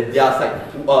support that their side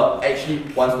actually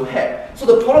wants to have. So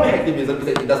the problem with hacktivism is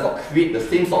that it does not create the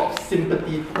same sort of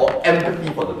sympathy or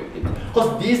empathy for the victims.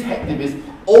 Because these hacktivists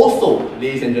also,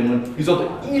 ladies and gentlemen,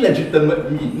 resort to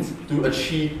illegitimate means to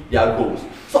achieve their goals.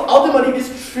 So ultimately, this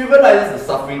trivializes the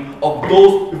suffering of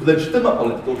those with legitimate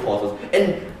political causes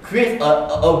and creates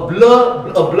a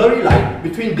blurry line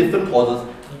between different causes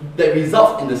that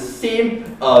results in the same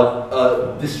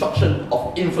destruction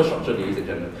of infrastructure, ladies and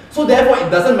gentlemen. So therefore,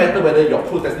 it doesn't matter whether you're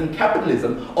protesting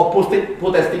capitalism or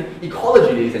protesting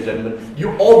ecology, ladies and gentlemen,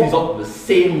 you all resort to the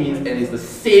same means and it's the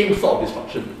same sort of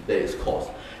destruction that is caused.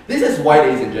 This is why,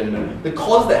 ladies and gentlemen, the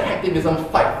cause that hacktivism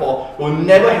fight for will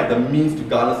never have the means to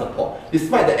garner support,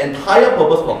 despite the entire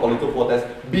purpose of political protest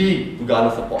being to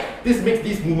garner support. This makes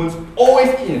these movements always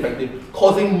ineffective,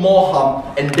 causing more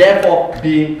harm, and therefore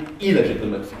being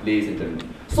illegitimate, ladies and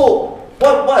gentlemen. So,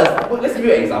 let's give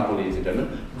you an example, ladies and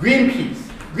gentlemen. Greenpeace.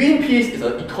 Greenpeace is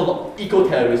an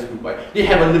eco-terrorist group, right? They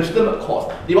have a legitimate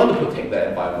cause. They want to protect the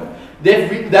environment.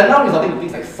 They're now resorting to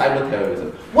things like cyber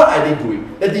terrorism. What are they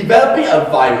doing? They're developing a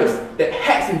virus that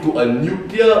hacks into a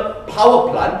nuclear power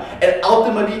plant and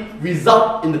ultimately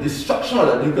result in the destruction of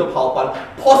the nuclear power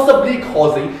plant, possibly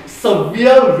causing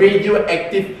severe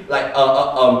radioactive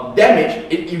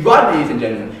damage in Iran, ladies and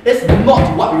gentlemen. That's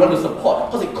not what we want to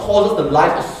support because it causes the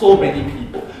lives of so many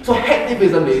people. So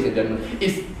hacktivism, ladies and gentlemen,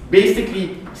 is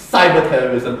basically cyber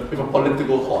terrorism with a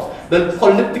political cause. The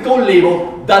political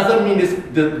label doesn't mean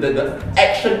the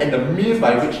action and the means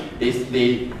by which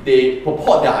they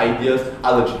purport their ideas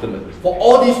are legitimate. For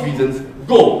all these reasons,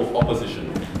 go with opposition.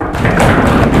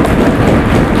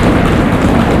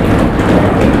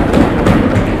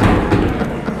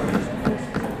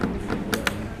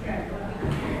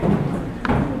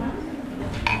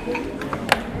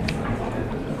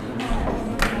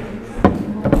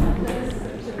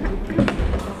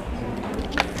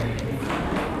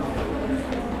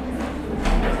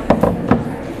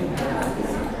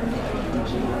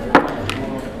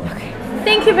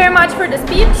 Thank you very much for the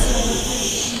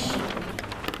speech.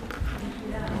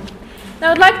 Now I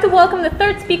would like to welcome the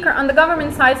third speaker on the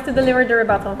government side to deliver the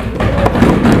rebuttal.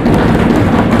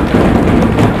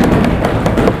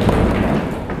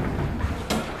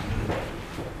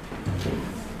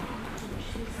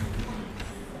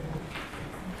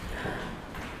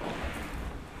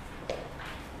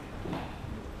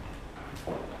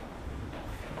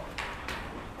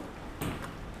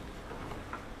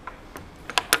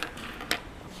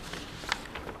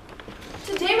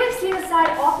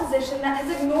 That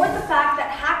has ignored the fact that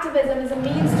hacktivism is a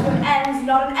means to an end,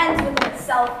 not an end within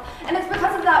itself. And it's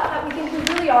because of that that we think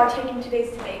we really are taking today's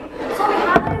debate. So I'll be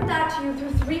highlighting that to you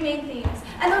through three main themes.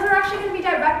 And those are actually going to be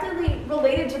directly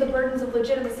related to the burdens of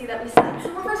legitimacy that we set.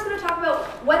 So we're first going to talk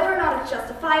about whether or not it's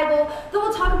justifiable, then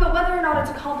we'll talk about whether or not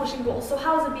it's accomplishing goals, so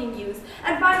how is it being used?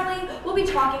 And finally, we'll be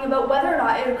talking about whether or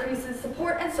not it increases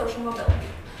support and social mobility.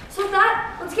 So with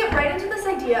that, let's get right into this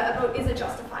idea about is it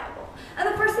justifiable? And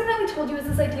the first thing that we told you is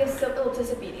this idea of civil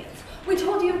disobedience. We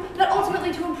told you that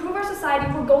ultimately to improve our society,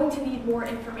 we're going to need more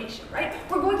information, right?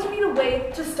 We're going to need a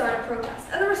way to start a protest.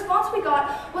 And the response we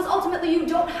got was ultimately you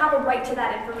don't have a right to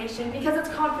that information because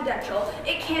it's confidential.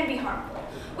 It can be harmful.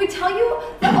 We tell you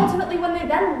that ultimately when they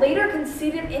then later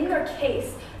conceded in their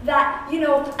case that,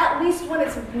 at least when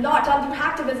it's not done through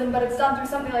hacktivism, but it's done through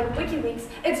something like WikiLeaks,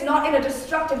 it's not in a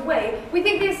destructive way, we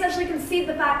think they essentially concede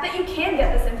the fact that you can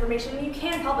get this information and you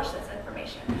can publish this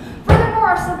information. Furthermore,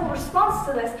 our simple response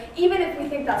to this, even if we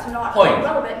think that's not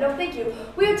relevant, no thank you,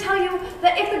 we would tell you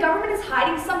that if the government is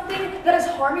hiding something that is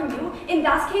harming you, in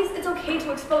that case, it's okay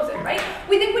to expose it, right?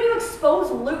 We think when you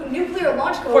expose nuclear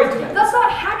launch codes, that's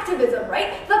not hacktivism,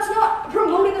 right? That's not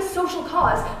promoting a social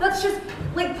cause. That's just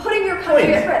like putting your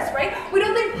country at risk, right? We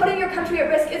don't think putting your country at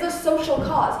risk is a social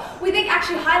cause. We think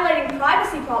actually highlighting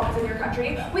privacy problems in your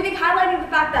country, we think highlighting the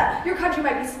fact that your country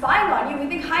might be spying on you, we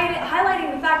think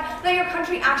highlighting the fact that your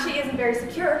country actually isn't very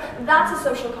secure, that's a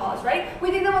social cause, right?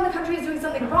 We think that when the country is doing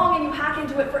something wrong and you hack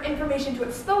into it for information to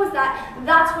expose that,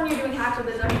 that's when you're doing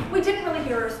hacktivism. We didn't really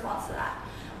hear a response to that.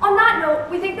 On that note,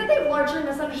 we think that they've largely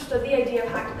misunderstood the idea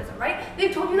of hacktivism, right?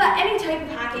 They've told you that any type of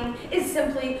hacking is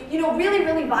simply, really,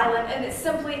 really violent and it's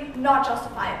simply not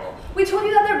justifiable. We told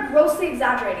you that they're grossly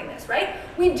exaggerating this, right?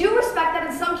 We do respect that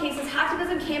in some cases,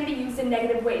 hacktivism can be used in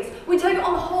negative ways. We tell you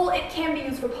on the whole, it can be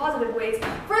used for positive ways.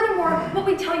 Furthermore, what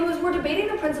we tell you is we're debating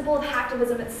the principle of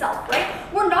hacktivism itself, right?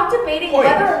 We're not debating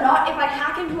whether or not if I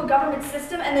hack into a government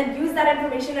system and then use that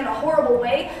information in a horrible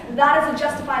way, that is a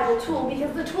justifiable tool,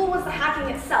 because the tool was the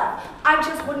hacking itself. I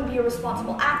just wouldn't be a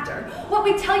responsible actor. What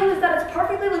we tell you is that it's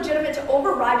perfectly legitimate to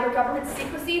override your government's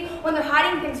secrecy when they're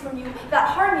hiding things from you that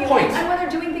harm you, and when they're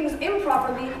doing things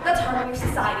improperly that's harming your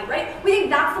society, right? We think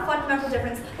that's the fundamental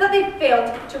difference that they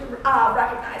failed to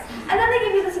recognize. And then they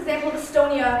give you this example of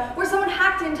Estonia, where someone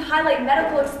hacked in to highlight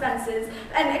medical expenses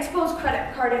and expose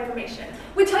credit card information.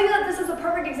 We tell you that this is a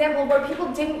perfect example where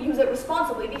people didn't use it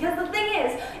responsibly, because the thing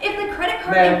is, if the credit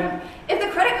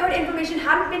card information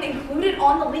hadn't been included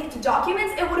on the leaked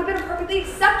documents, it would have been a perfectly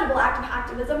acceptable act of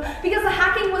hacktivism, because the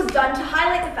hacking was done to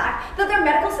highlight the fact that their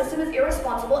medical system is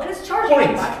irresponsible and is charging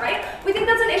too much, right? We think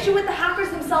that's an issue with the hackers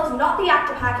themselves, not the act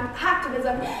of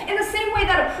hacktivism. In the same way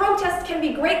that a protest can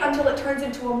be great until it turns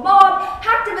into a mob,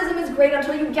 hacktivism is great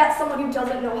until you get someone who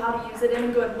doesn't know how to use it in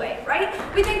a good way, right?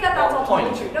 We think that that's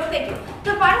ultimately true. No, thank you.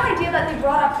 The final idea that they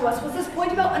brought up to us was this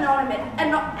point about anonymity.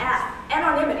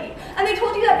 And they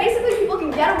told you that basically people can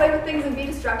get away with things and be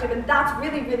destructive, and that's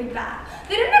really, really bad.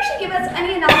 They didn't actually give us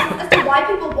any analysis as to why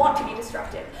people want to be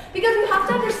destructive. Because you have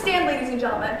to understand, ladies and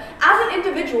gentlemen, as an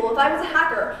individual, if I was a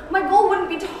hacker, my goal wouldn't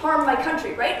be to harm my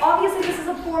country, right? Obviously, this is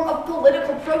a form of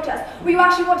political protest where you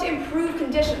actually want to improve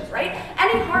conditions, right?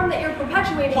 Any harm that you're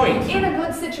perpetuating in a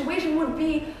good situation would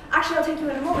be, actually I'll take you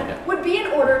in a moment, would be in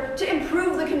order to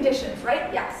improve the conditions,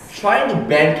 right? Yes. Trying to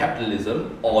ban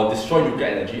capitalism or destroy nuclear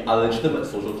energy are legitimate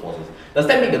social causes. Does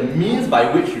that make the means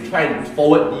by which you try and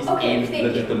forward these aims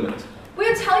legitimate?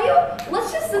 We'll tell you,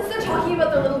 let's just, since they're talking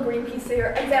about the little Greenpeace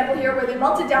example here where they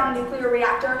melted down a nuclear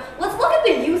reactor, let's look at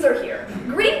the user here.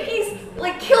 Greenpeace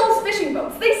kills fishing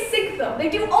boats, they sink them, they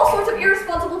do all sorts of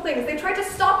irresponsible things, they try to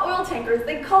stop oil tankers,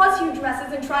 they cause huge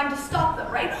messes in trying to stop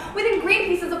them, right? We think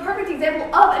Greenpeace is a perfect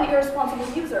example of an irresponsible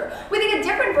user. We think a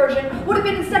different version would have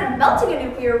been, instead of melting a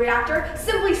nuclear reactor,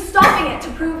 simply stopping it to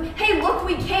prove, hey look,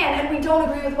 we can and we don't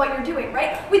agree with what you're doing,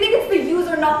 right? We think it's the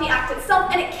user, not the act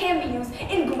itself, and it can be used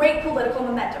in great political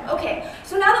momentum. Okay,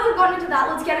 so now that we've gotten into that,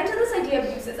 let's get into this idea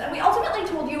of uses. And we ultimately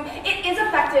told you it is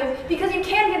effective because you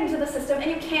can get into the system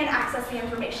and you can access the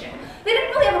information. They didn't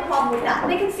really have a problem with that.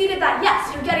 They conceded that,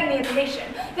 yes, you're getting the information.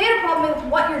 They had a problem with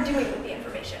what you're doing with the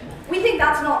information. We think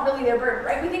that's not really their burden,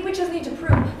 right? We think we just need to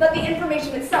prove that the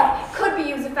information itself could be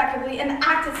used effectively and the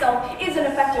act itself is an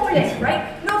effective thing,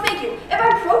 right? No, thank you. If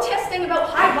I'm protesting about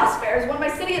high bus fares when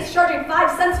my city is charging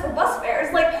 5 cents for bus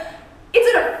fares, it's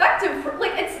an effective,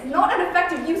 it's not an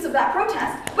effective use of that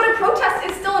protest, but a protest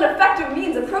is still an effective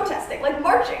means of protesting, like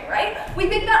marching, right? We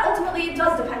think that ultimately it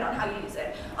does depend on how you use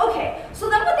it. Okay, so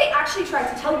then what they actually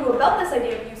tried to tell you about this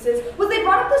idea of uses was they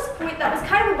brought up this point that was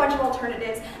kind of a bunch of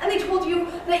alternatives, and they told you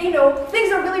that,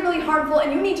 things are really, really harmful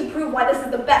and you need to prove why this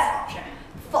is the best option.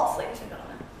 False, ladies and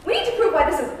gentlemen. We need to prove why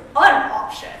this is an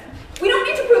option. We don't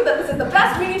need to prove that this is the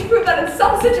best, we need to prove that in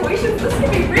some situations this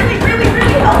can be really, really,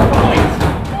 really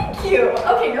helpful. Thank you.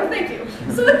 Okay, no thank you.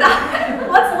 So with that,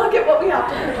 let's look at what we have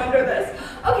to prove under this.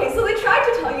 Okay, so they tried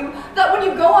to tell you that when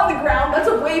you go on the ground, that's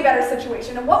a way better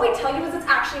situation. And what we tell you is it's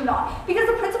actually not. Because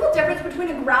the principal difference between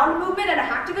a ground movement and a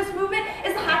hacktivist movement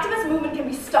is the hacktivist movement can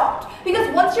be stopped. Because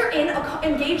once you're in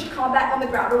engaged combat on the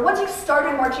ground, or once you've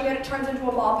started marching and it turns into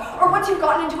a mob, or once you've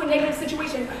gotten into a negative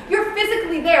situation, you're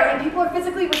physically there and people are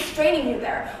physically restraining you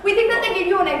there. We think that they give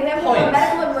you an example of a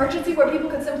medical emergency where people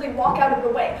could simply walk out of the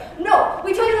way. No,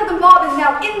 we tell you that the mob is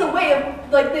now in the way of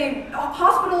the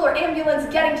hospital or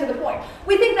ambulance getting to the point.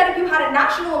 We think that if you had a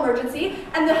national emergency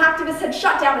and the hacktivists had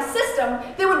shut down a system,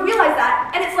 they would realize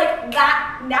that, and it's like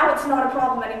that, now it's not a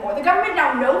problem anymore. The government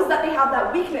now knows that they have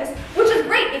that weakness, which is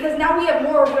great because now we have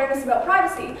more awareness about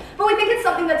privacy, but we think it's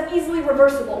something that's easily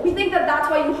reversible. We think that that's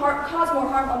why you cause more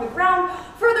harm on the ground.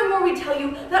 Furthermore, we tell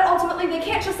you that ultimately they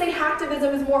can't just say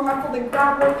hacktivism is more harmful than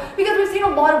groundwork because we've seen a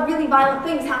lot of really violent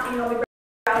things happening on the ground.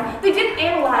 They didn't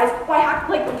analyze why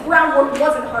groundwork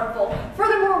wasn't harmful.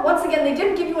 Furthermore, once again, they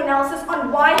didn't give you analysis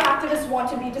on why hacktivists want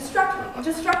to be destructive.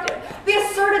 They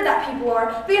asserted that people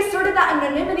are. They asserted that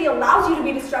anonymity allows you to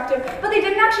be destructive, but they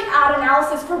didn't actually add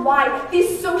analysis for why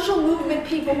these social movement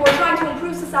people who are trying to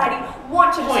improve society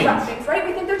want to destruct things, right?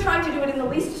 We think they're trying to do it in the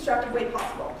least destructive way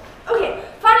possible. Okay,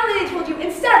 finally they told you,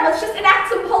 instead, let's just enact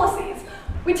some policies.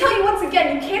 We tell you once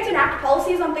again, you can't enact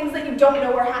policies on things that you don't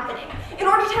know are happening. In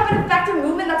order to have an effective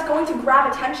movement that's going to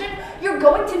grab attention, you're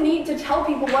going to need to tell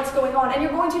people what's going on, and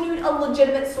you're going to need a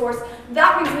legitimate source.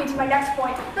 That brings me to my next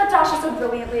point that Dasha so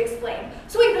brilliantly explained.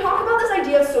 So we talk about this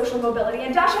idea of social mobility,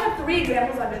 and Dasha had 3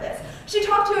 examples under this. She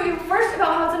talked to you first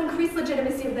about how it's an increased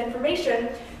legitimacy of the information,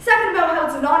 second about how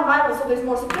it's non-violent so there's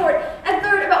more support, and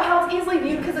third about how it's easily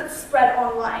viewed because it's spread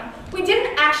online. We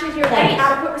didn't actually hear any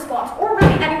adequate response, or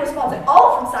really any response at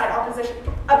all from side opposition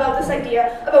about this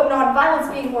idea about non-violence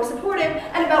being more supportive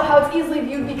and about how it's easily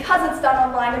viewed because it's done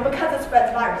online and because it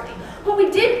spreads virally. What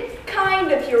we did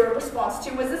kind of hear a response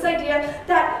to was this idea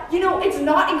that, it's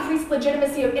not increased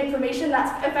legitimacy of information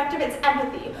that's effective, it's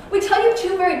empathy. We tell you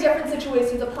 2 very different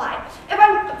situations apply. If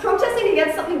I'm protesting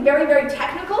against something very, very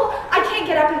technical, I can't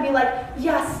get up and be like,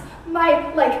 yes,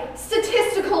 my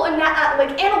statistical and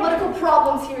analytical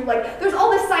problems here, there's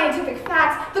all this scientific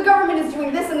facts, the government is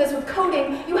doing this and this with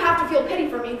coding, you have to feel pity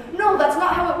for me. No, that's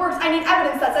not how it works. I need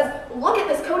evidence that says, look at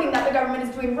this coding that the government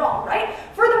is doing wrong, right?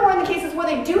 Furthermore, in the cases where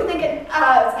they do think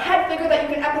a head figure that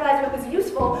you can empathize with is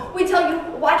useful, we tell you,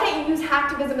 why can't you use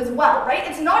hacktivism as well, right?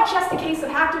 It's not just a case of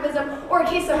hacktivism or a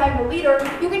case of having a leader.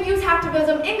 You can use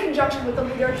hacktivism in conjunction with the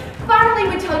leader.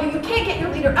 Finally, we tell you, you can't get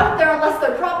your leader out there unless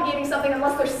they're propagating something,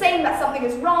 unless they're saying that something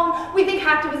is wrong. We think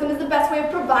hacktivism is the best way of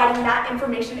providing that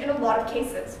information in a lot of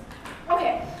cases.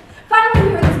 Okay. Finally,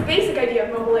 we heard this basic idea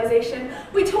of mobilization.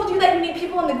 We told you that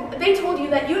they told you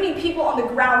that you need people on the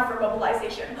ground for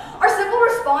mobilization. Our simple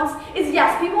response is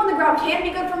yes, people on the ground can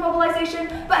be good for mobilization,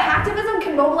 but hacktivism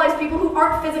can mobilize people who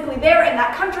aren't physically there in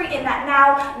that country, in that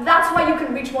now. That's why you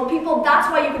can reach more people.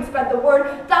 That's why you can spread the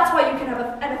word. That's why you can have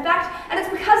an effect. And it's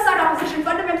because side opposition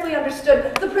fundamentally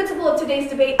understood the principle of today's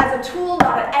debate as a tool,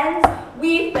 not an end.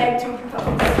 We beg to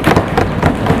propose.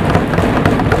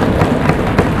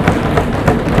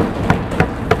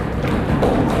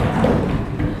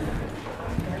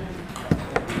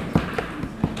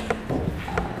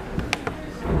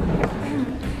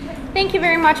 Thank you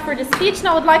very much for the speech.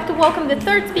 Now I would like to welcome the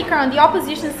 3rd speaker on the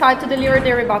opposition side to deliver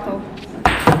their rebuttal.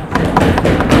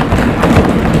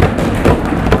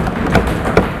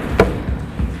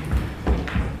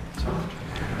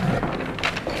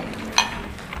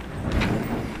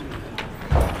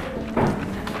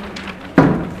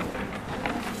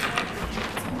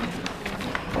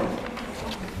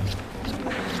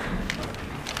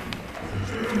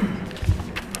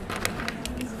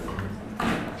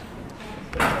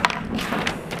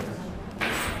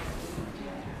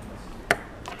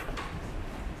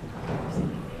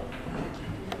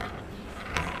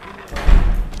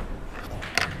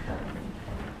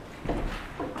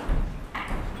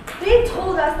 They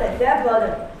told us that their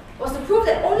burden was to prove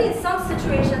that only in some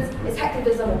situations is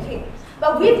hacktivism okay.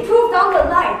 But we've proved down the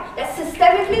line that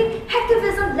systemically,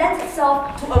 hacktivism lends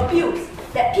itself to abuse.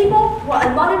 That people who are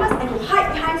anonymous and who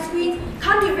hide behind screens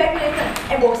can't be regulated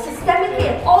and will systemically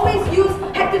and always use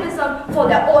hacktivism for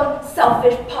their own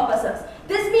selfish purposes.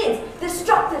 This means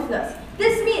destructiveness.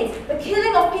 This means the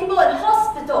killing of people in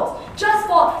hospitals just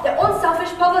for their own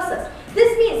selfish purposes.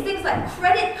 This means things like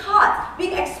credit cards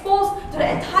being exposed to the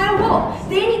entire world.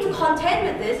 They need to contend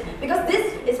with this because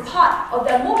this is part of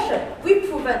their motion. We've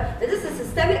proven that this is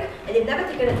systemic and they've never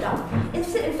taken it down. In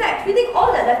fact, we think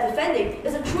all they're left defending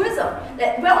is a truism,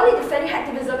 that we're only defending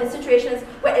hacktivism in situations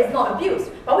where it's not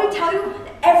abused. But we tell you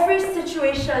that every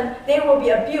situation they will be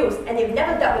abused and they've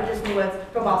never dealt with this nuance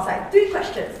from our side. 3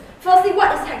 questions. Firstly,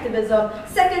 what is hacktivism?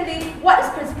 Secondly, what is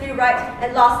principally right?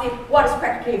 And lastly, what is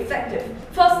practically effective?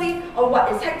 Firstly, on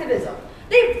what is hacktivism?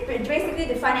 They basically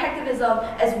define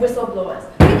hacktivism as whistleblowers.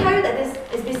 We tell you that this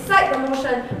is beside the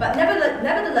motion, but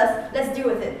nevertheless, let's deal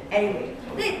with it anyway.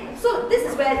 So this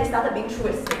is where they started being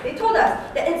truistic. They told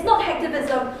us that it's not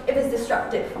hacktivism if it's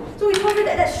destructive. So we told you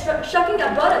that that's shirking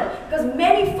their burden because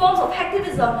many forms of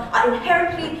hacktivism are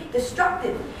inherently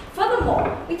destructive.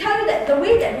 Furthermore, we tell you that the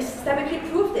way that we systemically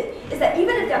proved it is that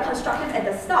even if they're constructive at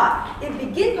the start, they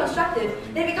begin constructive,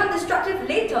 they become destructive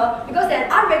later because they're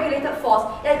an unregulated force,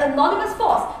 they're an anonymous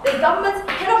force. The governments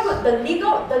cannot put the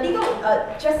legal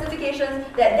justifications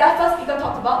that their first speaker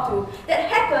talked about to, that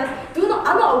hackers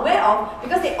are not aware of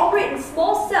because they operate in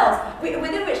small cells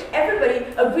within which everybody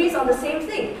agrees on the same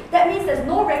thing. That means there's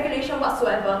no regulation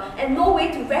whatsoever and no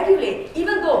way to regulate,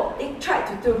 even though they tried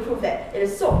to prove that it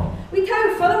is so. We tell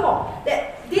you furthermore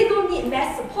that they don't need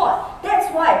mass support. That's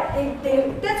why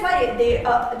they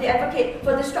advocate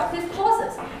for destructive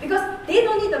causes, because they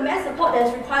don't need the mass support support that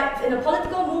is required in a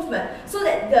political movement, so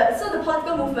that the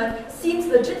political movement seems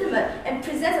legitimate and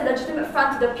presents a legitimate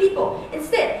front to the people.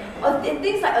 Instead, in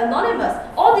things like Anonymous,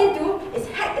 all they do is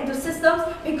hack into systems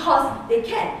because they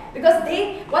can, because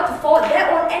they want to forward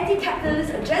their own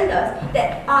anti-capitalist agendas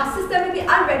that are systemically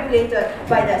unregulated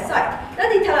by their side. Then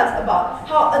they tell us about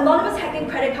how anonymous hacking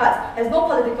credit cards has no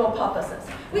political purposes.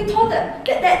 We told them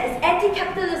that that is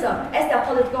anti-capitalism as their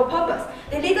political purpose.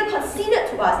 They later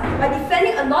conceded to us by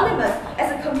defending Anonymous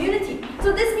as a community.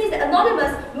 So this means that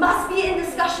Anonymous must be in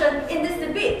discussion in this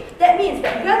debate. That means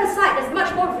that we are the side that's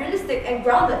much more realistic and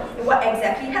grounded in what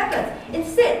exactly happens.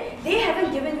 Instead, they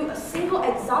haven't given you a single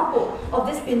example of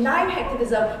this benign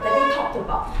hacktivism that they talked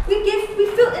about. We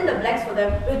filled in the blanks for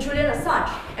them with Julian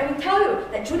Assange. And we tell you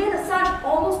that Julian Assange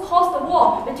almost caused the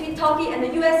war between Turkey and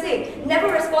the USA, never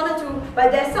responded to by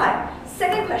their side.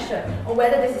 Second question on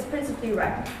whether this is principally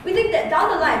right. We think that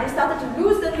down the line they started to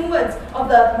lose the nuance of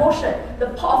the motion,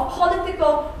 of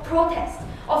political protest,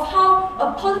 of how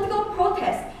a political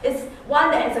protest is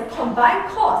one that has a combined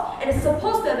cause and is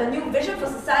supposed to have a new vision for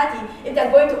society if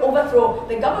they're going to overthrow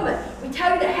the government. We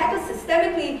tell you that hackers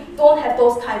systemically don't have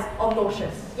those kinds of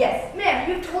notions. Yes? Ma'am,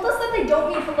 you've told us that they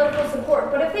don't need political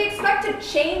support, but if they expect to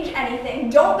change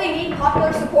anything, don't they need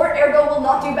popular support, ergo will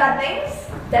not do bad things?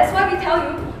 That's why we tell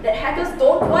you that hackers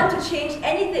don't want to change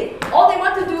anything. All they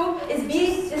want to do is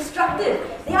be destructive.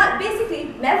 They are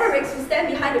basically mavericks who stand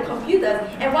behind the computers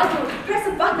and want to press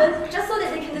a button just so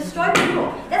that they can destroy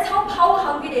people. That's how power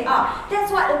hungry they are.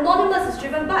 That's what Anonymous is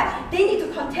driven by. They need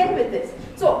to contend with this.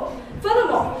 So,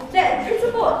 furthermore, the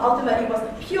principle ultimately was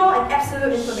pure and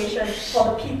absolute information for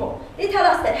the people. They tell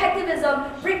us that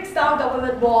hacktivism breaks down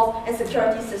government walls and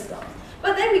security systems.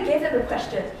 But then we gave them the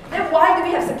question, then why do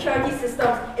we have security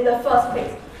systems in the first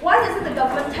place? Why doesn't the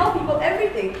government tell people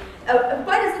everything?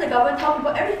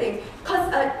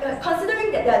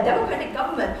 Considering that they're a democratic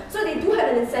government, so they do have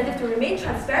an incentive to remain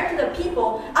transparent to the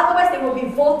people, otherwise they will be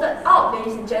voted out,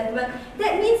 ladies and gentlemen.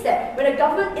 That means that when a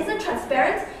government isn't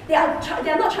transparent, they are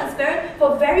not transparent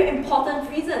for very important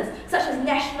reasons, such as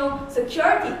national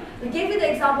security. We gave you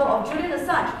the example of Julian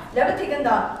Assange, never taken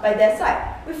down by their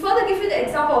side. We further give you the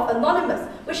example of Anonymous,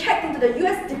 which hacked into the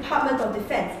US Department of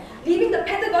Defense, leaving the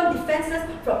Pentagon defenseless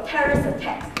from terrorist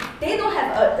attacks. They don't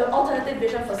have an alternative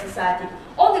vision for society.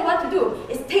 All they want to do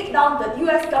is take down the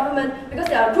US government because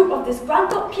they are a group of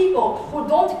disgruntled people who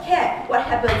don't care what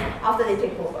happens after they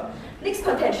take over. Next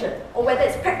contention, or whether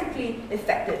it's practically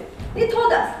effective. They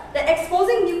told us that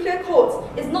exposing nuclear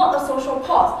codes is not a social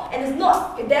cause and is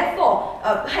not, therefore,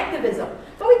 hacktivism.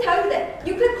 But we tell you that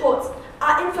nuclear codes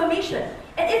are information.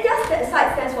 And if their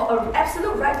side stands for an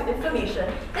absolute right to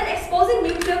information, then exposing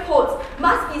nuclear codes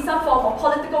must be some form of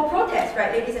political protest,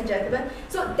 right, ladies and gentlemen?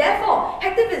 So therefore,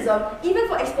 hacktivism, even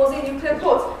for exposing nuclear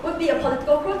codes, would be a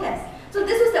political protest. So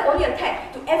this was the only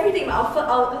attack to everything our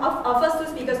first two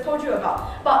speakers told you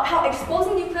about how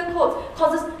exposing nuclear codes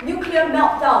causes nuclear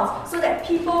meltdowns so that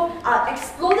people are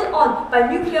exploded on by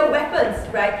nuclear weapons,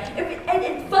 right?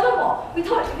 And furthermore, we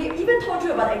even told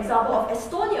you about the example of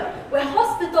Estonia, where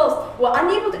hospitals were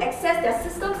unable to access their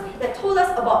systems that told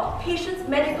us about patients'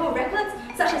 medical records,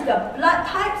 such as their blood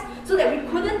types, so that we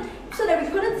couldn't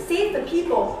save the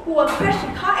people who were crashed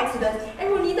in car accidents and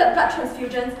who needed blood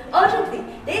transfusions urgently.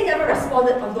 They never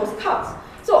responded on those counts.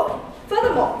 So,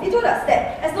 furthermore, they told us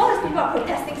that as long as people are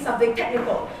protesting something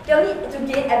technical, they'll need to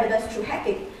gain evidence through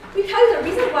hacking. We tell you the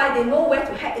reason why they know where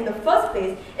to hack in the first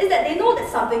place is that they know that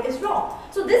something is wrong.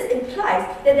 So this implies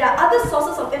that there are other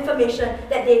sources of information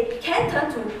that they can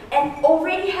turn to and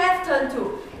already have turned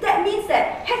to. That means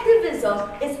that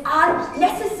hacktivism is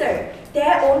unnecessary.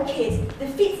 Their own case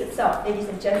defeats itself, ladies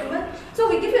and gentlemen. So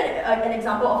we give you an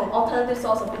example of an alternative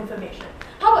source of information.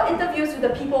 How about interviews with the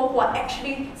people who are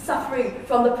actually suffering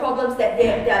from the problems that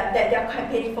they're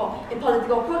campaigning for in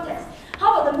political protest?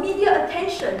 How about the media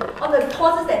attention on the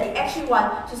causes that they actually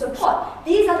want to support?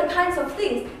 These are the kinds of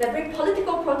things that bring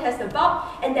political protest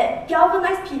about and that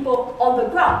galvanize people on the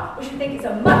ground, which we think is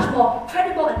a much more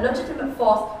credible and legitimate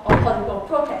force of political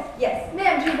protest. Yes?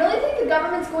 Ma'am, do you really think the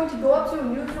government's going to go up to a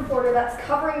news reporter that's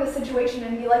covering the situation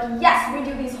and be like, yes, we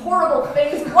do these horrible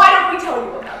things, why don't we tell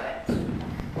you about it?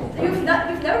 You've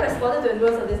never responded to the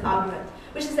nuance of this argument,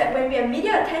 which is that when we have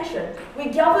media attention, we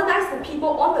galvanize the people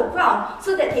on the ground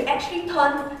so that they actually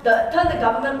turn the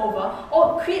government over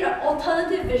or create an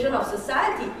alternative vision of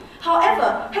society.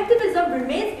 However, hacktivism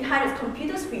remains behind its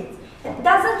computer screens. It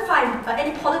doesn't find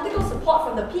any political support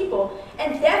from the people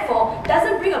and therefore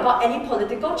doesn't bring about any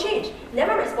political change,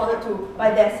 never responded to by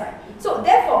their side. So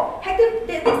therefore, the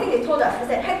next thing they told us is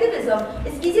that hacktivism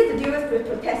is easier to deal with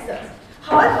protesters.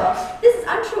 However, this is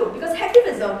untrue because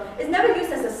hacktivism is never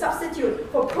used as a substitute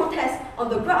for protests on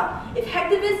the ground. If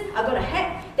hacktivists are going to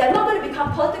hack, they're not going to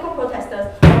become political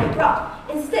protesters on the ground.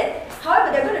 Instead,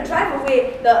 however, they're going to drive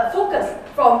away the focus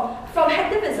from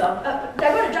hacktivism.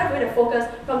 They're going to drive away the focus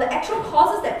from the actual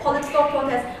causes that political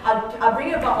protests are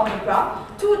bringing about on the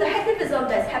ground to the hacktivism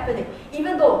that's happening,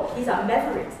 even though these are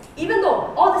mavericks. Even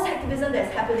though all this hacktivism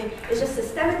that's happening is just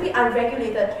systemically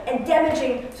unregulated and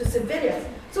damaging to civilians.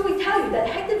 So we tell you that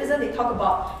hacktivism they talk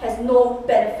about has no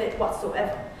benefit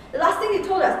whatsoever. The last thing they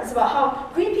told us is about how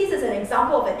Greenpeace is an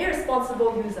example of an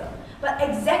irresponsible user. But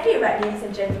exactly right, ladies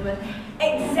and gentlemen,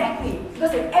 exactly.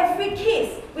 Because in every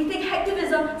case, we think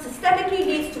hacktivism systemically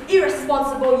leads to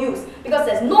irresponsible use because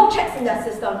there's no checks in their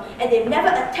system and they've never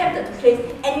attempted to place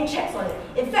any checks on it.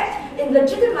 In fact, in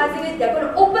legitimizing it, they're going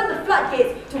to open the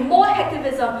floodgates to more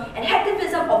hacktivism and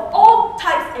hacktivism of all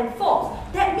types and forms.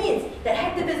 That means that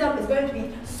hacktivism is going to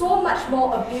be so much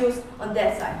more abused on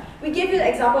their side. We gave you the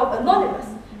example of Anonymous.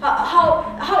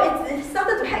 How it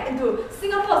started to hack into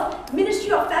Singapore's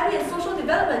Ministry of Family and Social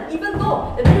Development, even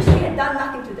though the ministry had done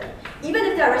nothing to them. Even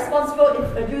if they are responsible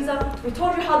user, we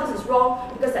told you how this is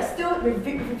wrong because they're still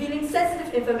revealing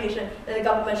sensitive information that the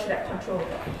government should have control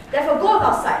over. Therefore, go on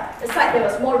our side, the side that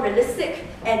was more realistic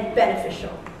and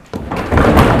beneficial.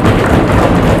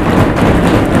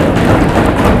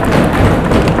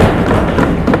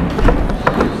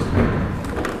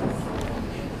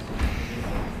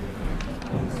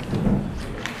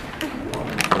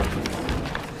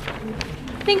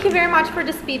 Thank you very much for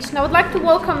the speech. Now I would like to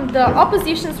welcome the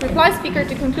opposition's reply speaker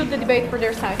to conclude the debate for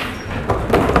their side.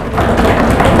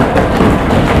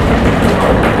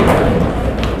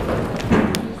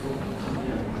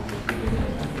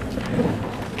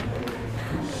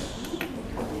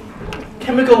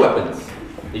 Chemical weapons.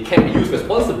 They can be used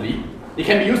responsibly, they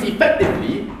can be used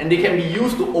effectively, and they can be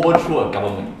used to overthrow a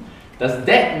government. Does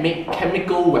that make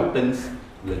chemical weapons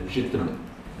legitimate?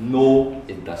 No,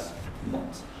 it does not.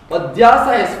 What their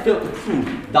side has failed to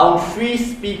prove down 3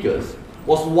 speakers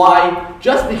was why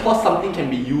just because something can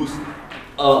be used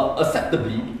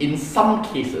acceptably in some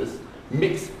cases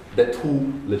makes the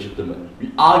two legitimate.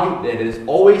 We argued that there has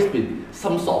always been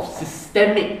some sort of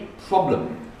systemic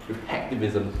problem with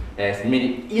hacktivism that has made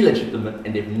it illegitimate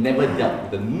and they've never dealt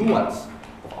with the nuance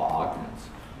of our arguments.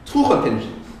 2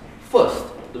 contentions. First,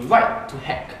 the right to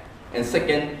hack. And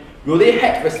second, will they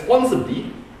hack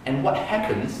responsibly and what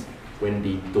happens when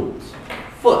they don't?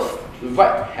 First, the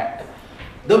right to hack.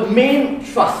 The main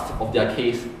thrust of their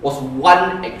case was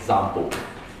one example,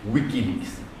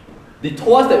 WikiLeaks. They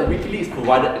told us that WikiLeaks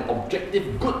provided an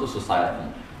objective good to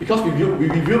society because we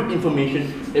revealed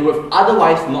information that would have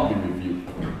otherwise not been revealed.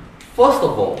 First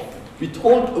of all,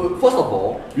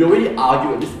 we already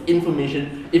argued that this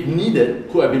information, if needed,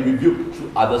 could have been revealed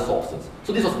through other sources.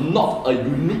 So this was not a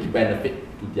unique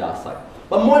benefit to their side.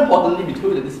 But more importantly, we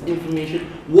told you that this information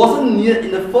wasn't needed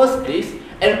in the first place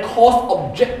and caused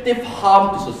objective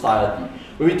harm to society.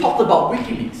 When we talked about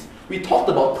WikiLeaks, we talked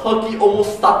about Turkey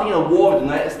almost starting a war with the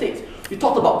United States. We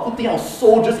talked about putting our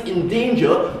soldiers in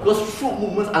danger because troop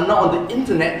movements are now on the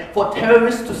internet for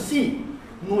terrorists to see.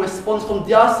 No response from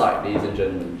their side, ladies and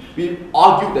gentlemen. We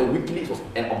argued that WikiLeaks was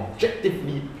an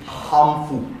objectively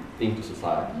harmful thing to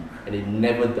society, and they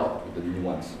never dealt with the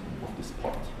nuance of this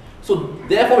point. So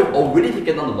therefore, we've already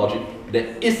taken down the logic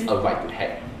that is a right to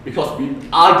hack, because we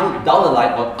argued down the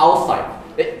line on our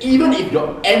side that even if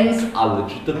your ends are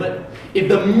legitimate, if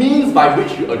the means by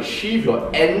which you achieve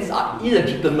your ends are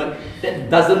illegitimate,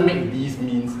 that doesn't make these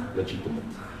means legitimate.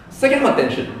 Second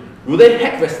contention, will they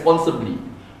hack responsibly?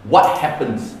 What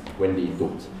happens when they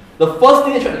don't? The first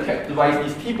thing they try to characterize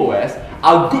these people as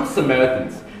are good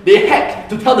Samaritans. They hack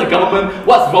to tell the government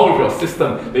what's wrong with your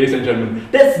system, ladies and gentlemen.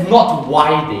 That's not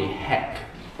why they hack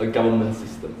a government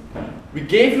system. We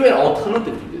gave you an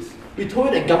alternative to this. We told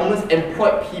you that governments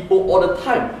employ people all the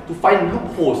time to find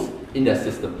loopholes in their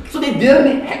system. So they didn't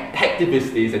need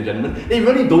hacktivists, ladies and gentlemen. They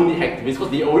really don't need hacktivists because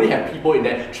they already have people in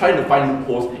there trying to find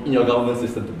loopholes in your government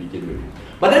system to begin with.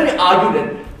 But then we argued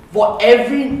that for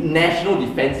every national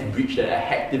defense breach that a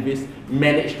hacktivist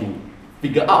managed to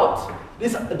figure out,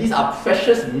 these are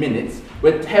precious minutes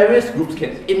where terrorist groups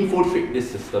can infiltrate this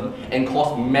system and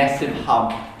cause massive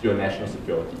harm to your national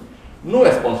security. No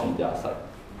response from their side.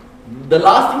 The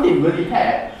last thing they really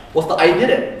had was the idea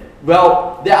that,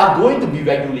 well, there are going to be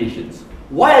regulations.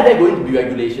 Why are there going to be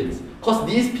regulations? Because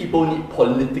these people need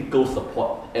political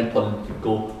support and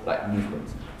political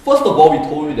movements. First of all, we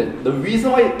told you that the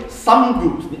reason why some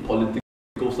groups need political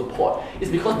support is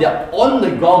because they are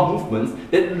on-the-ground movements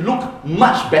that look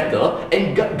much better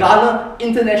and garner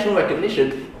international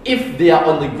recognition if they are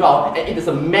on the ground and it is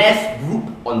a mass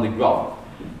group on the ground.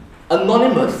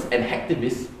 Anonymous and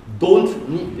hacktivists don't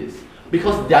need this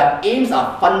because their aims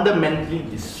are fundamentally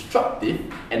destructive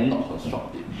and not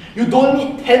constructive. You don't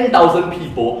need 10,000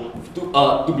 people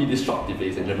to be destructive,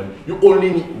 ladies and gentlemen. You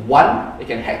only need one that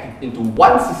can hack into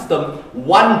one system,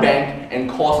 one bank, and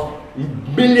cause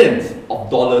millions of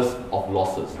dollars of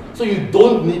losses. So you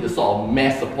don't need the sort of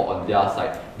mass support on their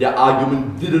side. Their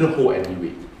argument didn't hold any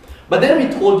weight. But then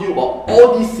we told you about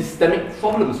all these systemic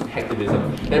problems with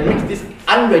hacktivism that makes this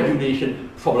unregulation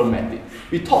problematic.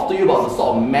 We talked to you about the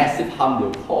sort of massive harm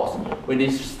they'll cause when they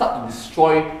start to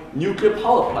destroy nuclear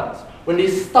power plants, when they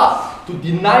start to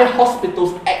deny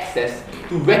hospitals access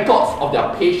to records of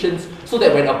their patients so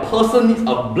that when a person needs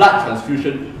a blood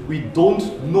transfusion, we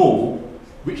don't know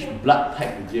which blood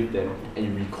type to give them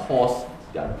and we cause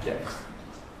their deaths.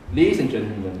 Ladies and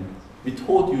gentlemen, we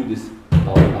told you this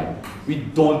down the line. We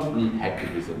don't need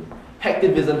hacktivism.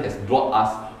 Hacktivism has brought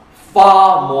us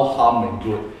far more harm than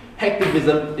good.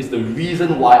 Hacktivism is the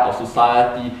reason why our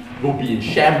society will be in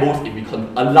shambles if we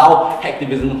can allow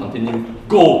hacktivism to continue.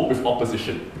 Go with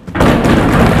opposition.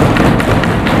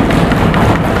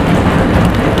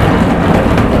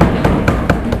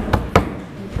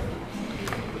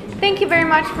 Thank you very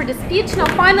much for the speech. Now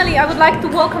finally, I would like to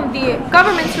welcome the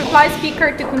government's reply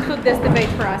speaker to conclude this debate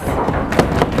for us.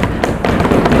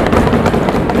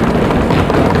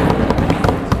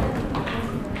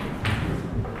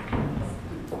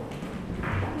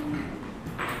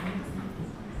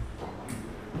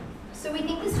 So we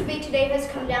think this debate today has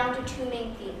come down to two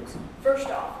main themes. First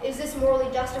off, is this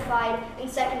morally justified? And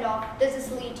second off, does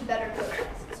this lead to better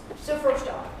protests? So first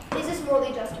off, is this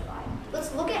morally justified?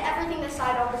 Let's look at everything that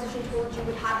side opposition told you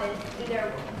would happen in their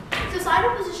world. So side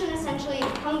opposition essentially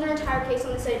hung their entire case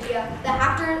on this idea that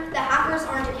hackers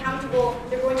aren't accountable,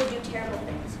 they're going to do terrible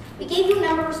things. We gave you a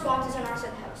number of responses on our side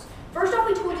of the house. First off,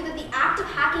 we told you that the act of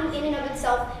hacking in and of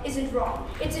itself isn't wrong.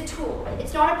 It's a tool.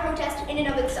 It's not a protest in and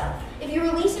of itself. If you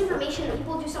release information and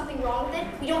people do something wrong with it,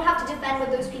 we don't have to defend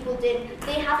what those people did.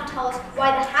 They have to tell us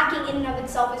why the hacking in and of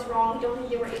itself is wrong. We don't think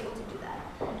they were able to do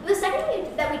that. The second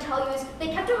thing that we tell you is they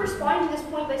kept on responding to this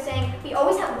point by saying, we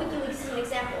always have WikiLeaks as an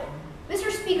example. Mr.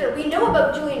 Speaker, we know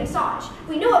about Julian Assange.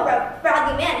 We know about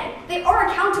Bradley Manning. They are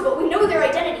accountable. We know their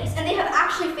identities, and they have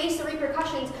actually faced the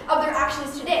repercussions of their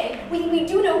actions today. We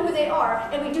do know who they are,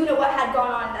 and we do know what had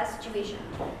gone on in that situation.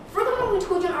 Furthermore, we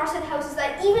told you on our side of the house is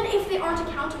that even if they aren't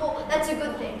accountable, that's a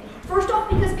good thing. First off,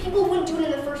 because people wouldn't do it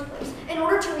in the first place. In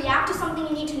order to react to something,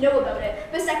 you need to know about it.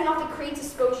 But second off, it creates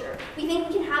exposure. We think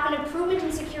we can have an improvement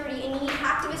in security, and you need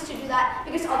activists to do that,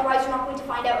 because otherwise you're not going to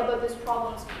find out about those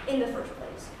problems in the first place.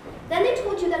 Then they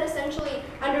told you that essentially,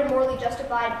 under morally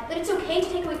justified, that it's okay to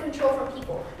take away control from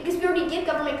people, because we already give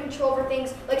government control over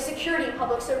things like security and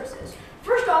public services.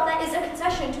 First off, that is a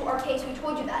concession to our case, we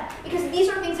told you that, because these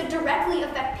are things that directly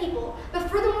affect people. But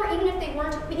furthermore, even if they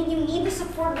weren't, we think you need the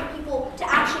support of the people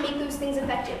to actually make those things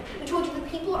effective. We told you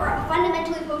that people are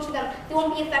fundamentally opposed to them, they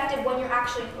won't be effective when you're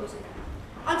actually opposing them.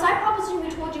 On side proposition, we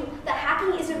told you that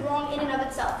hacking isn't wrong in and of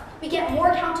itself. We get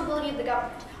more accountability of the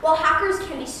government. While hackers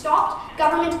can be stopped,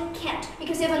 government can't,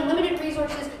 because they have unlimited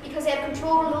resources, because they have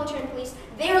control over military and police.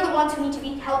 They are the ones who need to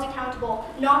be held accountable,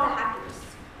 not the hackers.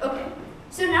 Okay,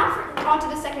 so now on to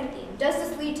the second theme. Does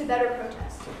this lead to better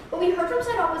protests? What we heard from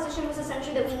side opposition was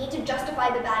essentially that we need to justify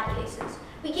the bad cases.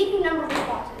 We gave you a number of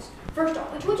responses. First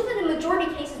off, we told you that in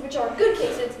majority cases, which are good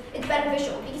cases, it's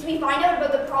beneficial because we find out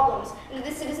about the problems and that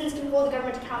the citizens can hold the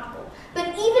government accountable. But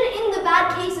even in the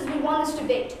bad cases, we won this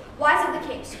debate. Why is that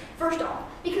the case? First off,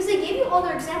 because they gave you all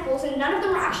their examples and none of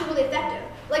them are actually really effective.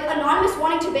 Like Anonymous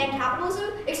wanting to ban capitalism,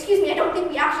 excuse me, I don't think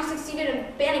we actually succeeded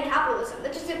in banning capitalism.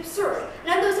 That's just absurd.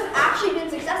 None of those have actually been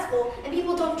successful and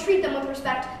people don't treat them with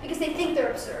respect because they think they're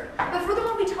absurd. But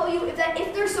furthermore, we tell you that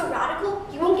if they're so radical,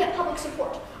 you won't get public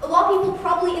support. A lot of people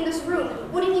probably in this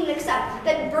room wouldn't even accept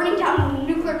that burning down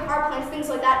nuclear power plants, things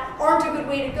like that, aren't a good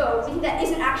way to go. We think that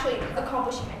isn't actually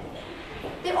accomplishing anything.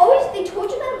 They told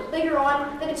you that later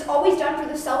on that it's always done for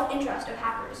the self-interest of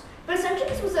hackers. But essentially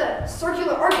this was a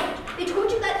circular argument. They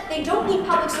told you that they don't need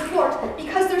public support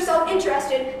because they're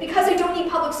self-interested, because they don't need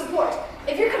public support.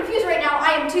 If you're confused right now,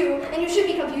 I am too, and you should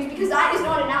be confused because that is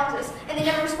not analysis, and they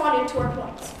never responded to our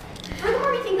points.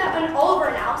 Furthermore, we think that in all of our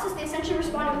analysis, they essentially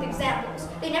responded with examples.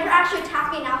 They never actually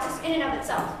attacked the analysis in and of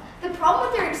itself. The problem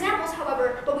with their examples,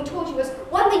 however, what we told you was,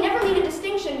 one, they never made a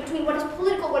distinction between what is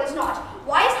political and what is not.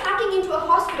 Why is hacking into a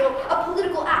hospital a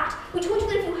political act? We told you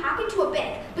that if you hack into a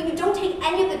bank, but you don't take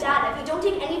any of the data, if you don't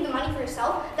take any of the money for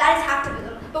yourself, that is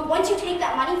hacktivism. But once you take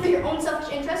that money for your own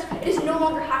selfish interest, it is no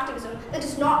longer hacktivism. That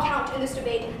does not count in this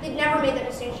debate. They've never made that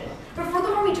distinction. But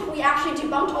furthermore, we actually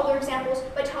debunked all their examples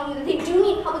by telling you that they do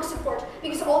need public support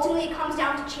because ultimately it comes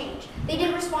down to change. They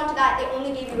didn't respond to that. They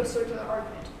only gave you a circular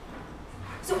argument.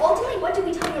 So ultimately, what did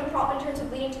we tell you in terms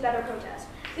of leading to better protest?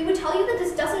 We would tell you that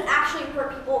this doesn't actually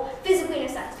hurt people physically in a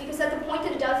sense, because at the point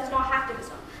that it does is not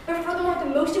hacktivism. But furthermore, the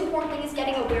most important thing is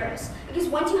getting awareness. Because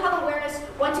once you have awareness,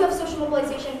 once you have social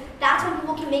mobilization, that's when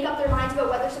people can make up their minds about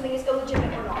whether something is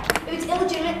illegitimate or not. If it's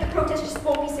illegitimate, the protest just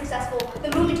won't be successful,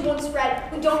 the movement won't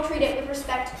spread, we don't treat it with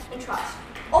respect and trust.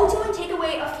 Ultimately, take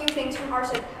away a few things from our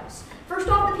side of the house. First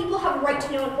off, the people have a right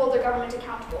to know and hold their government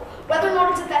accountable. Whether or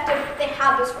not it's effective, they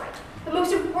have this right. But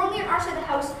most importantly, on our side of the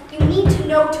house, you need to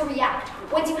know to react.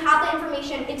 Once you have the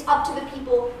information, it's up to the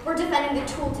people. We're defending the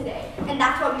tool today, and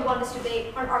that's why we won this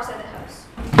debate on our side of the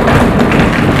house.